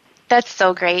 Yeah. That's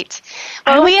so great.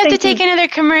 Well, we have to take another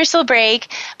commercial break,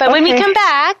 but when we come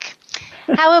back,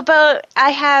 how about I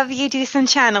have you do some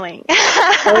channeling?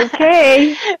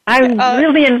 Okay. I'm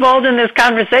really involved in this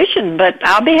conversation, but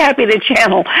I'll be happy to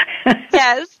channel.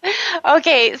 Yes.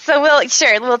 Okay, so we'll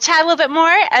chat a little bit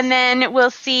more, and then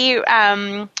we'll see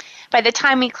by the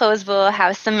time we close, we'll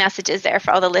have some messages there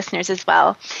for all the listeners as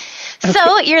well. Okay.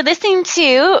 So you're listening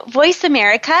to Voice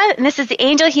America, and this is the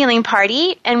Angel Healing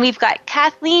Party, and we've got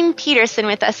Kathleen Peterson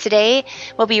with us today.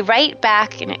 We'll be right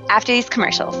back after these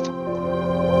commercials.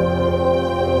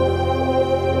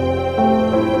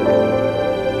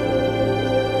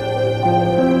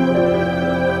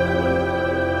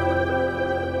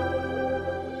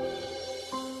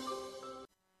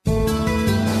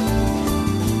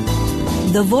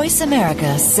 The Voice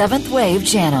America 7th Wave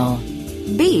Channel.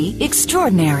 Be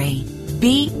extraordinary.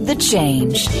 Be the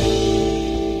change.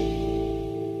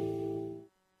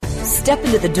 Step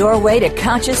into the doorway to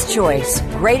conscious choice,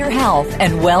 greater health,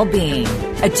 and well-being.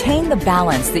 Attain the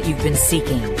balance that you've been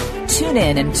seeking. Tune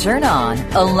in and turn on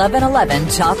 1111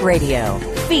 Talk Radio.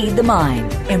 Feed the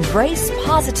mind. Embrace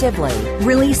positively.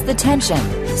 Release the tension.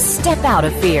 Step out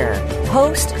of fear.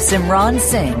 Host Simran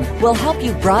Singh will help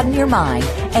you broaden your mind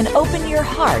and open your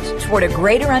heart toward a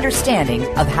greater understanding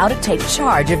of how to take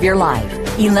charge of your life.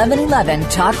 1111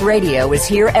 Talk Radio is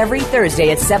here every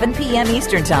Thursday at 7 p.m.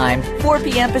 Eastern Time, 4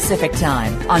 p.m. Pacific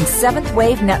Time on 7th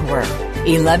Wave Network.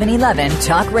 1111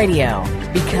 Talk Radio,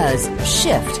 because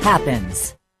shift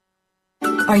happens.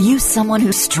 Are you someone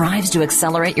who strives to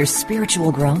accelerate your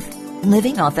spiritual growth,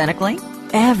 living authentically?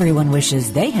 Everyone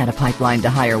wishes they had a pipeline to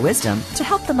higher wisdom to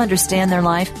help them understand their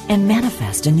life and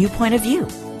manifest a new point of view.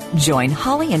 Join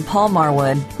Holly and Paul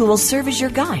Marwood, who will serve as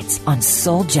your guides on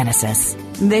Soul Genesis.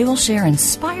 They will share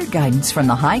inspired guidance from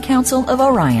the High Council of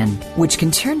Orion, which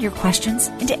can turn your questions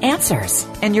into answers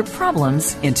and your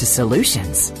problems into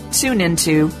solutions. Tune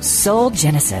into Soul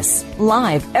Genesis,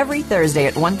 live every Thursday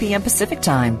at 1 p.m. Pacific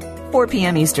Time, 4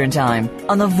 p.m. Eastern Time,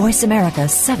 on the Voice America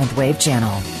 7th Wave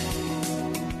Channel.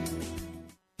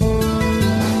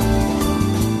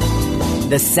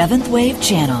 The 7th Wave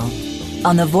Channel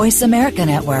on the Voice America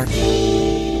Network.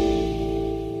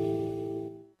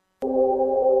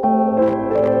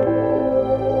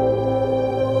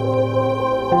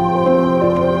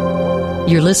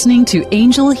 You're listening to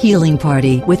Angel Healing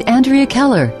Party with Andrea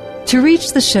Keller. To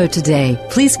reach the show today,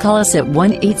 please call us at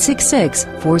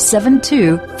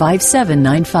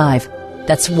 1-866-472-5795.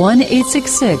 That's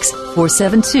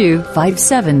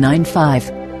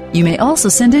 1-866-472-5795. You may also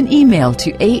send an email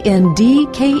to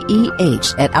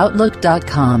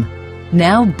andkeh@outlook.com.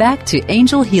 Now back to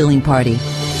Angel Healing Party.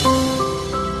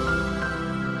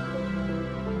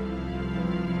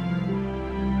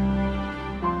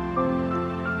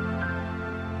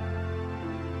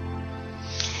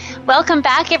 Welcome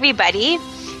back, everybody.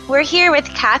 We're here with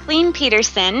Kathleen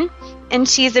Peterson, and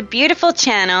she's a beautiful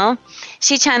channel.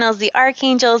 She channels the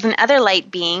Archangels and other light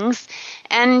beings.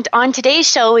 And on today's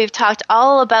show, we've talked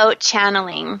all about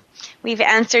channeling. We've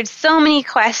answered so many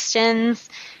questions,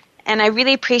 and I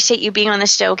really appreciate you being on the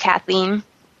show, Kathleen.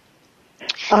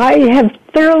 I have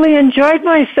thoroughly enjoyed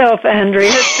myself, Andrea.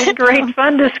 It's been great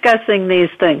fun discussing these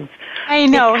things. I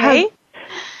know, hey?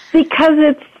 Because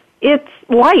it's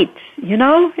light, you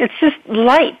know? It's just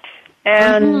light.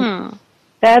 And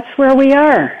that's where we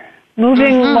are,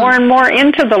 moving more and more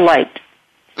into the light.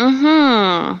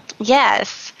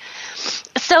 Yes.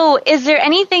 So is there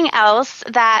anything else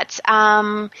that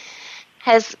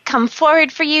has come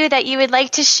forward for you that you would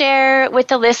like to share with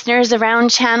the listeners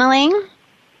around channeling?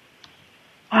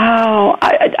 Wow.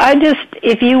 I just,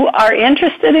 if you are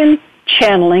interested in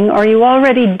channeling or you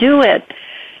already do it,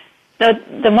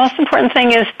 the most important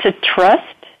thing is to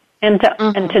trust and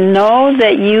to know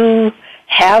that you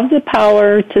have the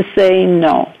power to say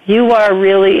no. You are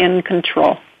really in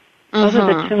control. Those are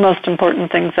the two most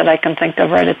important things that I can think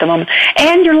of right at the moment.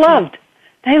 And you're loved.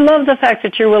 They love the fact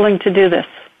that you're willing to do this.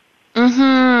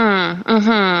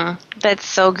 That's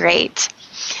so great.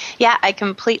 Yeah, I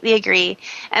completely agree.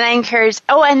 And I encourage,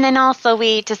 and then also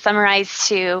to summarize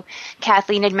too,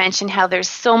 Kathleen had mentioned how there's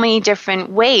so many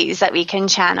different ways that we can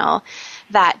channel.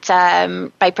 That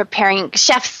by preparing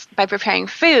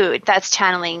food, that's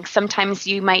channeling. Sometimes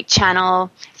you might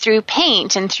channel through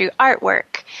paint and through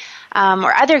artwork.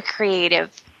 Or other creative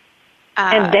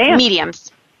and dance. Mediums.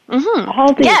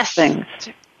 All these things.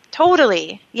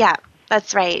 Totally. Yeah,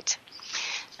 that's right.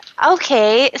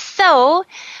 Okay, so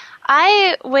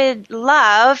I would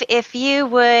love if you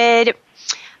would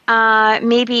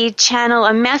maybe channel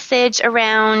a message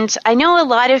around, I know a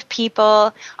lot of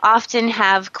people often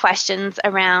have questions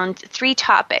around 3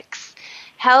 topics: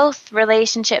 health,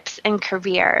 relationships, and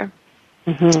career.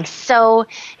 So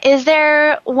is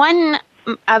there one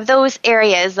of those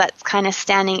areas that's kind of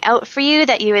standing out for you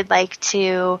that you would like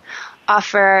to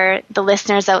offer the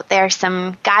listeners out there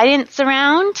some guidance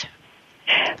around?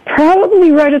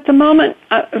 Probably right at the moment,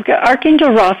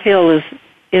 Archangel Raphael is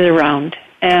around,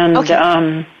 and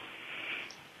I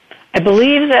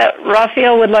believe that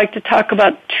Raphael would like to talk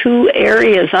about 2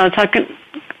 areas.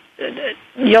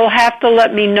 You'll have to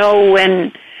let me know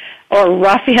when, or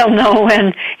Raphael know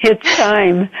when it's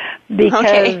time,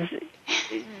 because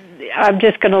I'm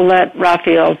just going to let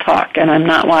Raphael talk, and I'm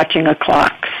not watching a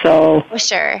clock. So,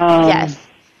 sure, yes.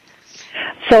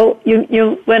 So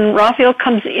when Raphael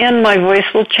comes in, my voice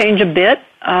will change a bit,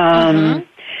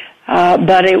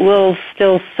 but it will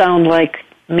still sound like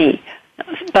me.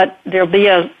 But there'll be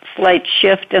a slight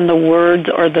shift in the words,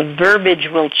 or the verbiage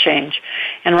will change.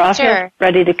 And Raphael's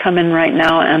ready to come in right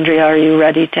now. Andrea, are you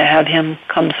ready to have him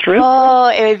come through? Oh,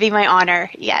 it would be my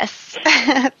honor, yes.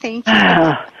 Thank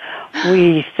you.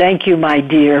 We thank you, my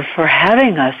dear, for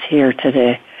having us here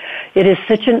today. It is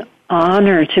such an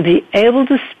honor to be able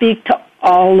to speak to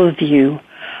all of you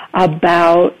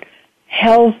about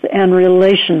health and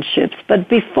relationships. But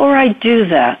before I do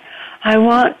that, I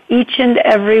want each and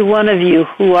every one of you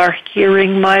who are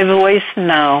hearing my voice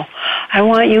now, I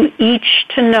want you each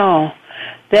to know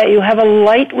that you have a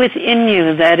light within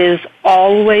you that is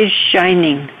always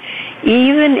shining.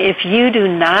 even if you do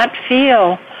not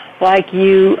feel like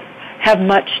you have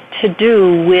much to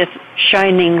do with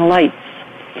shining lights.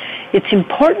 It's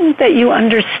important that you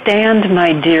understand,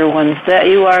 my dear ones, that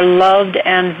you are loved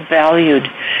and valued,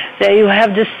 that you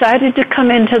have decided to come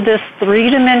into this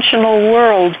three-dimensional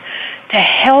world to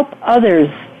help others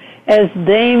as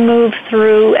they move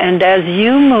through and as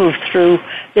you move through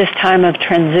this time of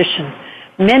transition.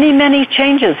 Many, many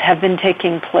changes have been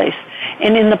taking place.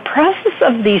 And in the process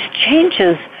of these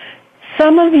changes,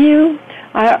 some of you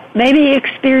are maybe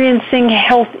experiencing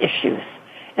health issues.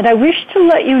 And I wish to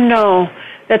let you know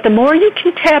that the more you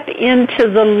can tap into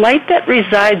the light that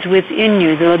resides within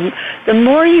you, the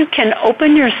more you can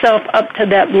open yourself up to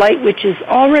that light which is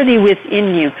already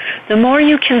within you, the more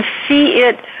you can see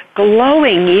it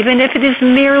glowing, even if it is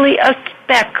merely a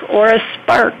speck or a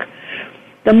spark,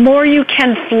 the more you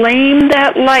can flame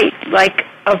that light like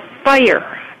a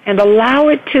fire and allow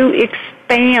it to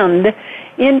expand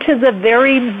into the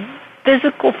very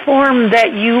physical form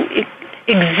that you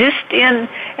exist in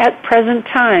at present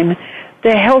time,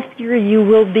 the healthier you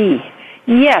will be.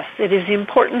 Yes, it is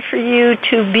important for you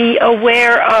to be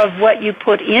aware of what you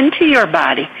put into your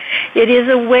body.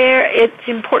 It's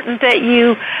important that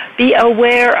you be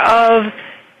aware of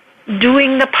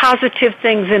doing the positive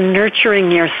things and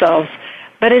nurturing yourselves.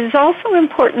 But it is also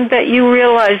important that you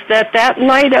realize that that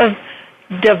light of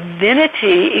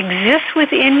divinity exists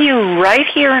within you right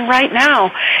here and right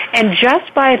now. And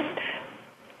just by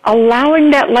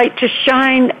allowing that light to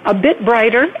shine a bit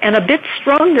brighter and a bit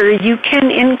stronger, you can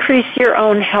increase your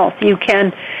own health. You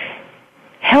can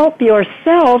help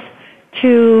yourself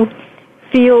to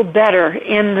feel better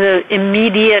in the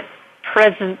immediate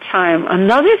present time.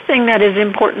 Another thing that is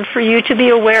important for you to be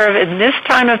aware of in this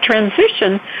time of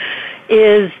transition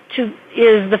is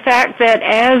the fact that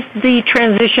as the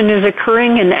transition is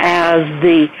occurring and as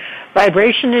the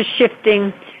vibration is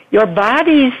shifting, your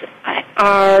bodies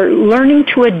are learning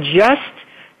to adjust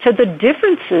to the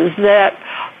differences that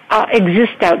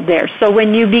exist out there. So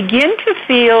when you begin to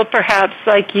feel perhaps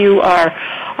like you are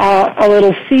a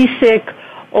little seasick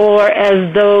or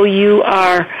as though you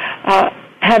are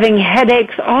having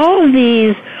headaches, all of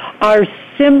these are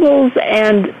symbols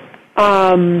and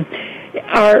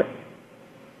are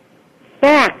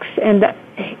facts and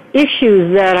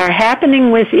issues that are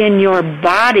happening within your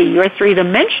body, your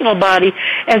three-dimensional body,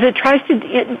 as it tries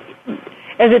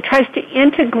to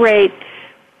integrate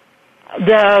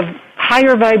the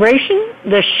higher vibration,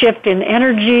 the shift in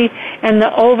energy, and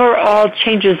the overall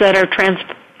changes that are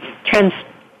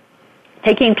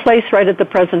taking place right at the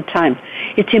present time.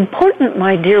 It's important,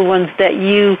 my dear ones, that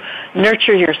you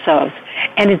nurture yourselves,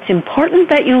 and it's important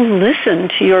that you listen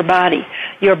to your body.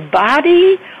 Your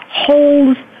body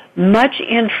holds much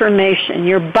information.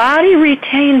 Your body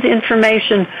retains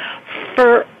information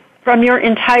from your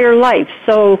entire life.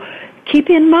 So keep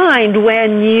in mind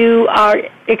when you are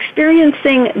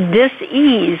experiencing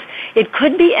dis-ease, it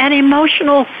could be an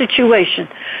emotional situation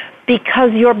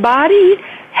because your body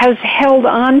has held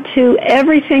on to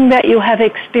everything that you have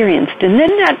experienced. And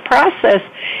in that process,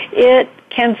 it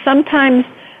can sometimes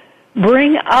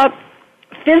bring up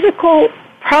physical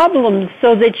problems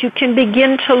so that you can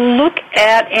begin to look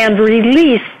at and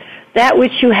release that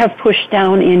which you have pushed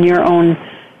down in your own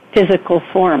physical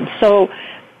form. So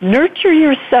nurture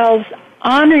yourselves,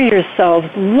 honor yourselves,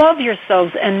 love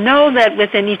yourselves, and know that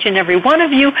within each and every one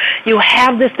of you, you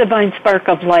have this divine spark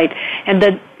of light. And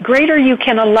the greater you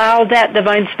can allow that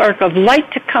divine spark of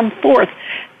light to come forth,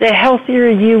 the healthier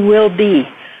you will be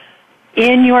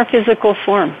in your physical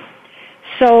form.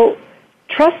 So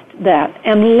trust that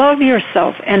and love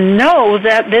yourself and know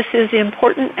that this is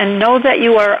important and know that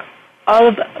you are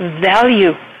of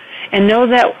value and know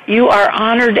that you are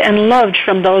honored and loved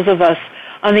from those of us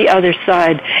on the other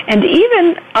side. And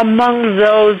even among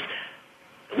those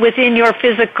within your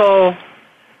physical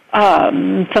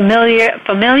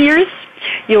familiars,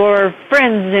 your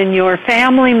friends and your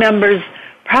family members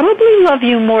probably love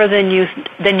you more than you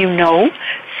know.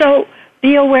 So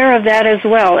be aware of that as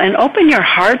well, and open your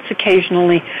hearts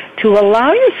occasionally to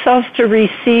allow yourselves to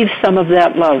receive some of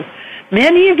that love.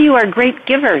 Many of you are great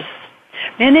givers.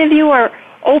 Many of you are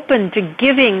open to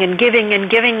giving and giving and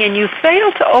giving, and you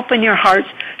fail to open your hearts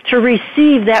to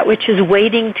receive that which is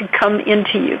waiting to come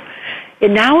into you.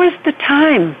 And now is the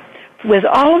time, with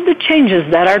all of the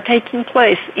changes that are taking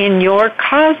place in your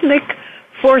cosmic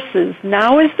forces,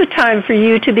 now is the time for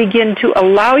you to begin to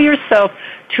allow yourself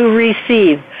to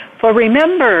receive. For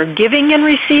remember, giving and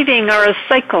receiving are a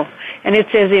cycle, and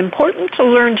it's as important to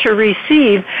learn to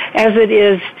receive as it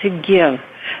is to give.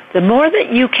 The more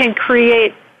that you can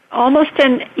create almost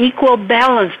an equal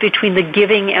balance between the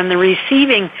giving and the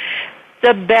receiving,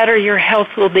 the better your health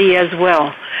will be as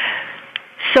well.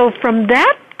 So from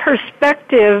that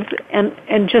perspective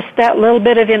and just that little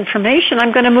bit of information,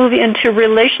 I'm going to move into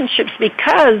relationships,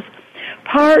 because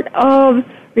part of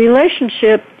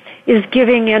relationship is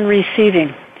giving and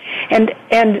receiving.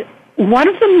 And one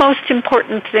of the most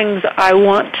important things I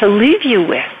want to leave you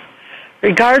with,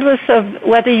 regardless of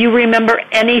whether you remember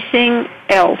anything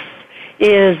else,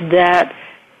 is that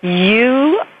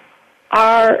you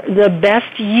are the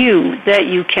best you that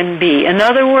you can be. In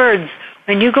other words,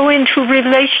 when you go into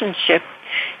relationship,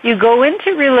 you go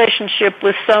into relationship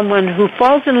with someone who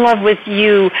falls in love with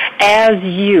you as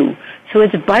you. So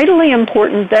it's vitally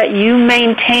important that you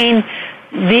maintain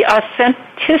the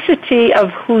authenticity of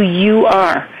who you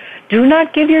are. Do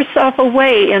not give yourself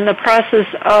away in the process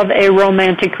of a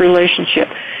romantic relationship.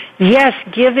 Yes,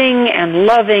 giving and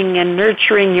loving and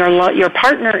nurturing your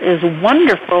partner is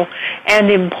wonderful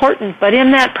and important, but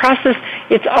in that process,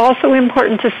 it's also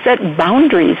important to set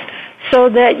boundaries so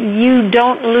that you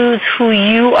don't lose who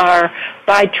you are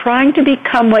by trying to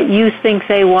become what you think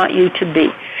they want you to be.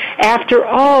 After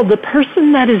all, the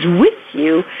person that is with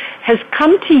you has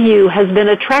come to you, has been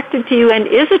attracted to you, and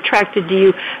is attracted to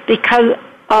you because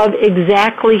of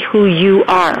exactly who you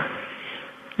are.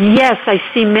 Yes, I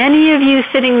see many of you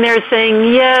sitting there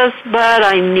saying, yes, but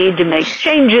I need to make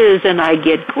changes, and I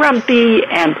get grumpy,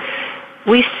 and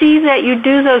we see that you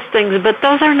do those things, but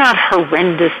those are not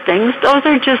horrendous things. Those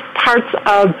are just parts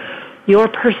of your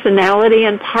personality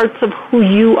and parts of who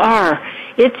you are.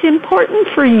 It's important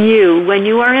for you, when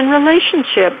you are in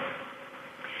relationship,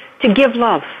 to give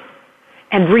love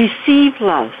and receive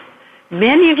love.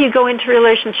 Many of you go into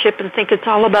relationship and think it's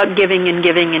all about giving and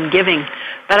giving and giving.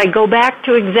 But I go back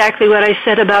to exactly what I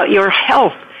said about your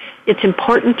health. It's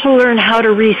important to learn how to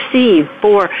receive.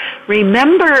 For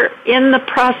remember, in the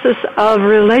process of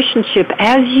relationship,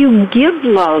 as you give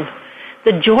love,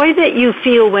 the joy that you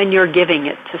feel when you're giving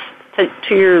it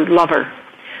to your lover,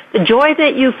 the joy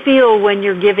that you feel when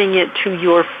you're giving it to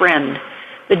your friend,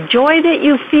 the joy that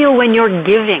you feel when you're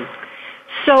giving.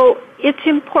 So it's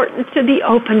important to be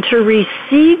open to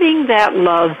receiving that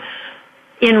love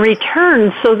in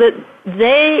return, so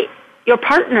that your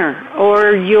partner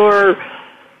or your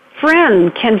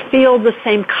friend can feel the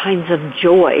same kinds of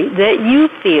joy that you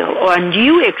feel and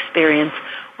you experience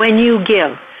when you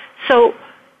give. So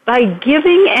by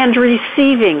giving and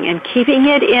receiving and keeping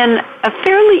it in a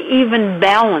fairly even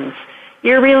balance,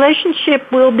 your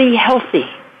relationship will be healthy.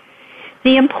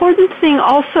 The important thing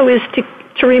also is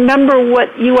to remember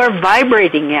what you are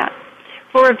vibrating at.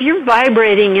 For if you're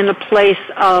vibrating in a place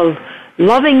of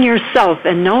loving yourself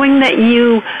and knowing that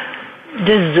you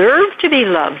deserve to be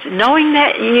loved, knowing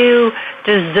that you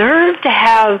deserve to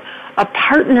have a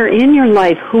partner in your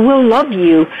life who will love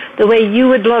you the way you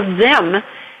would love them,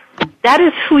 that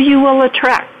is who you will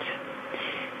attract.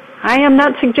 I am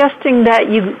not suggesting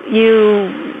that you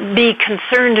be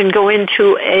concerned and go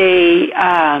into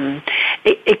a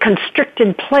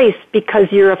constricted place because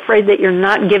you're afraid that you're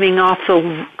not giving off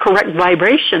the correct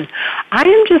vibration. I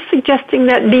am just suggesting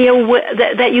that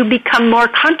that you become more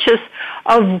conscious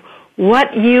of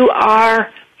what you are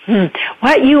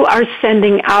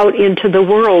sending out into the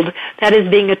world that is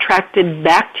being attracted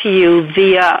back to you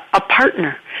via a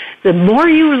partner. The more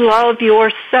you love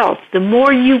yourself, the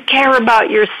more you care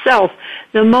about yourself,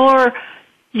 the more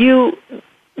you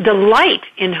delight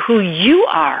in who you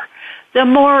are, the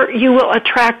more you will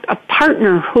attract a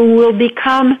partner who will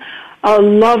become a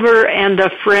lover and a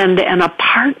friend and a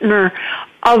partner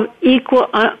of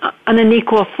on an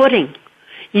equal footing.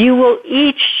 You will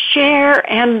each share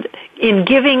and in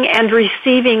giving and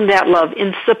receiving that love,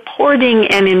 in supporting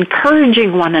and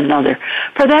encouraging one another.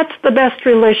 For that's the best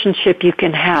relationship you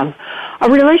can have. A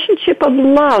relationship of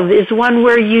love is one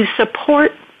where you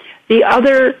support the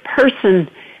other person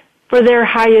for their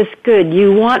highest good.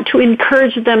 You want to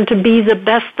encourage them to be the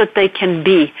best that they can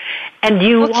be. And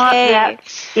you want that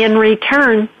in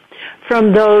return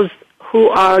from those who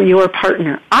are your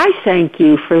partner. I thank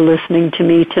you for listening to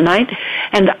me tonight,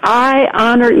 and I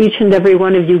honor each and every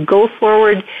one of you. Go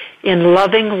forward in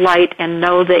loving light and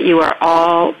know that you are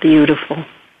all beautiful.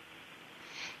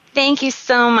 Thank you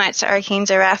so much,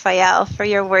 Archangel Raphael, for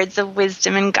your words of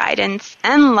wisdom and guidance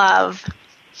and love.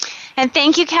 And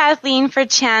thank you, Kathleen, for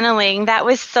channeling. That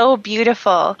was so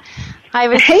beautiful. I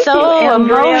was so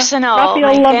emotional.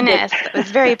 Raphael, my goodness. It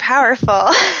was very powerful.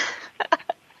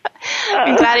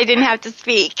 I'm glad I didn't have to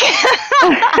speak.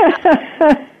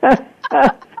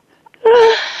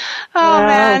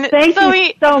 Man. Thank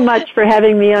you so much for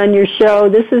having me on your show.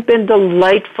 This has been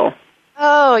delightful.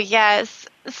 Oh, yes.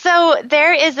 So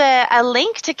there is a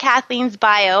link to Kathleen's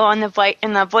bio on the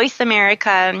in the Voice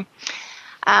America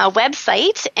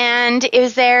website, and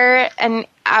is there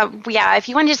if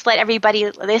you want to just let everybody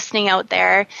listening out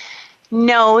there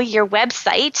know your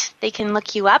website, they can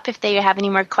look you up if they have any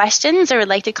more questions or would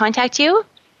like to contact you.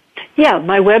 Yeah,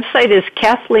 my website is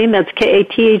Kathleen, that's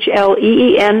Kathleen, G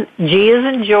as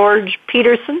in George,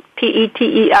 Peterson,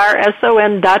 Peterson.com.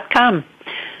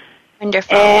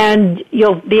 Wonderful. And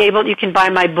you can buy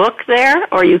my book there,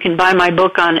 or you can buy my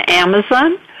book on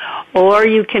Amazon, or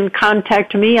you can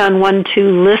contact me on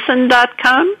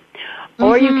 12listen.com,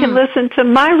 or you can listen to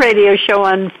my radio show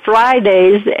on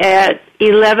Fridays at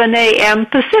 11 a.m.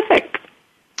 Pacific.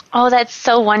 Oh, that's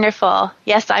so wonderful.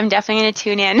 Yes, I'm definitely going to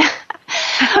tune in.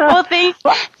 Well,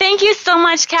 thank you so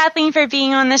much, Kathleen, for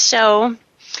being on the show.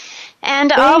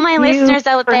 And all my listeners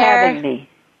out there. Having me.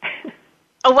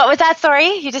 Oh, what was that?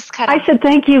 Sorry? You just cut off. I said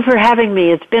thank you for having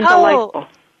me. It's been delightful.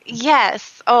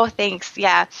 Yes. Oh, thanks.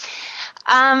 Yeah.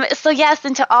 So yes,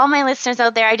 and to all my listeners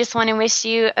out there, I just want to wish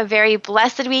you a very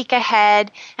blessed week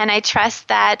ahead, and I trust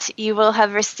that you will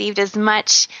have received as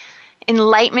much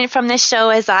enlightenment from this show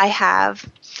as I have.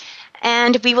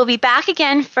 And we will be back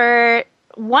again for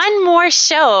one more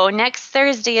show. Next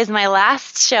Thursday is my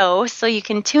last show, so you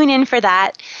can tune in for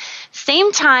that.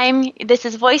 Same time, this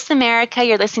is Voice America.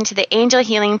 You're listening to the Angel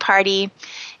Healing Party,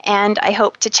 and I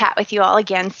hope to chat with you all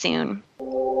again soon.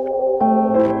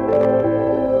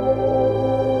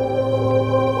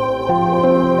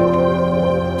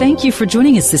 Thank you for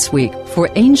joining us this week for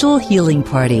Angel Healing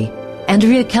Party.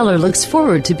 Andrea Keller looks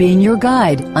forward to being your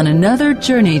guide on another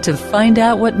journey to find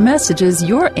out what messages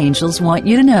your angels want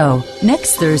you to know.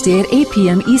 Next Thursday at 8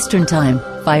 p.m. Eastern Time,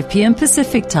 5 p.m.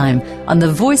 Pacific Time on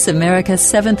the Voice America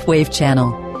 7th Wave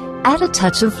Channel. Add a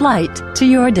touch of light to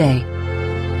your day.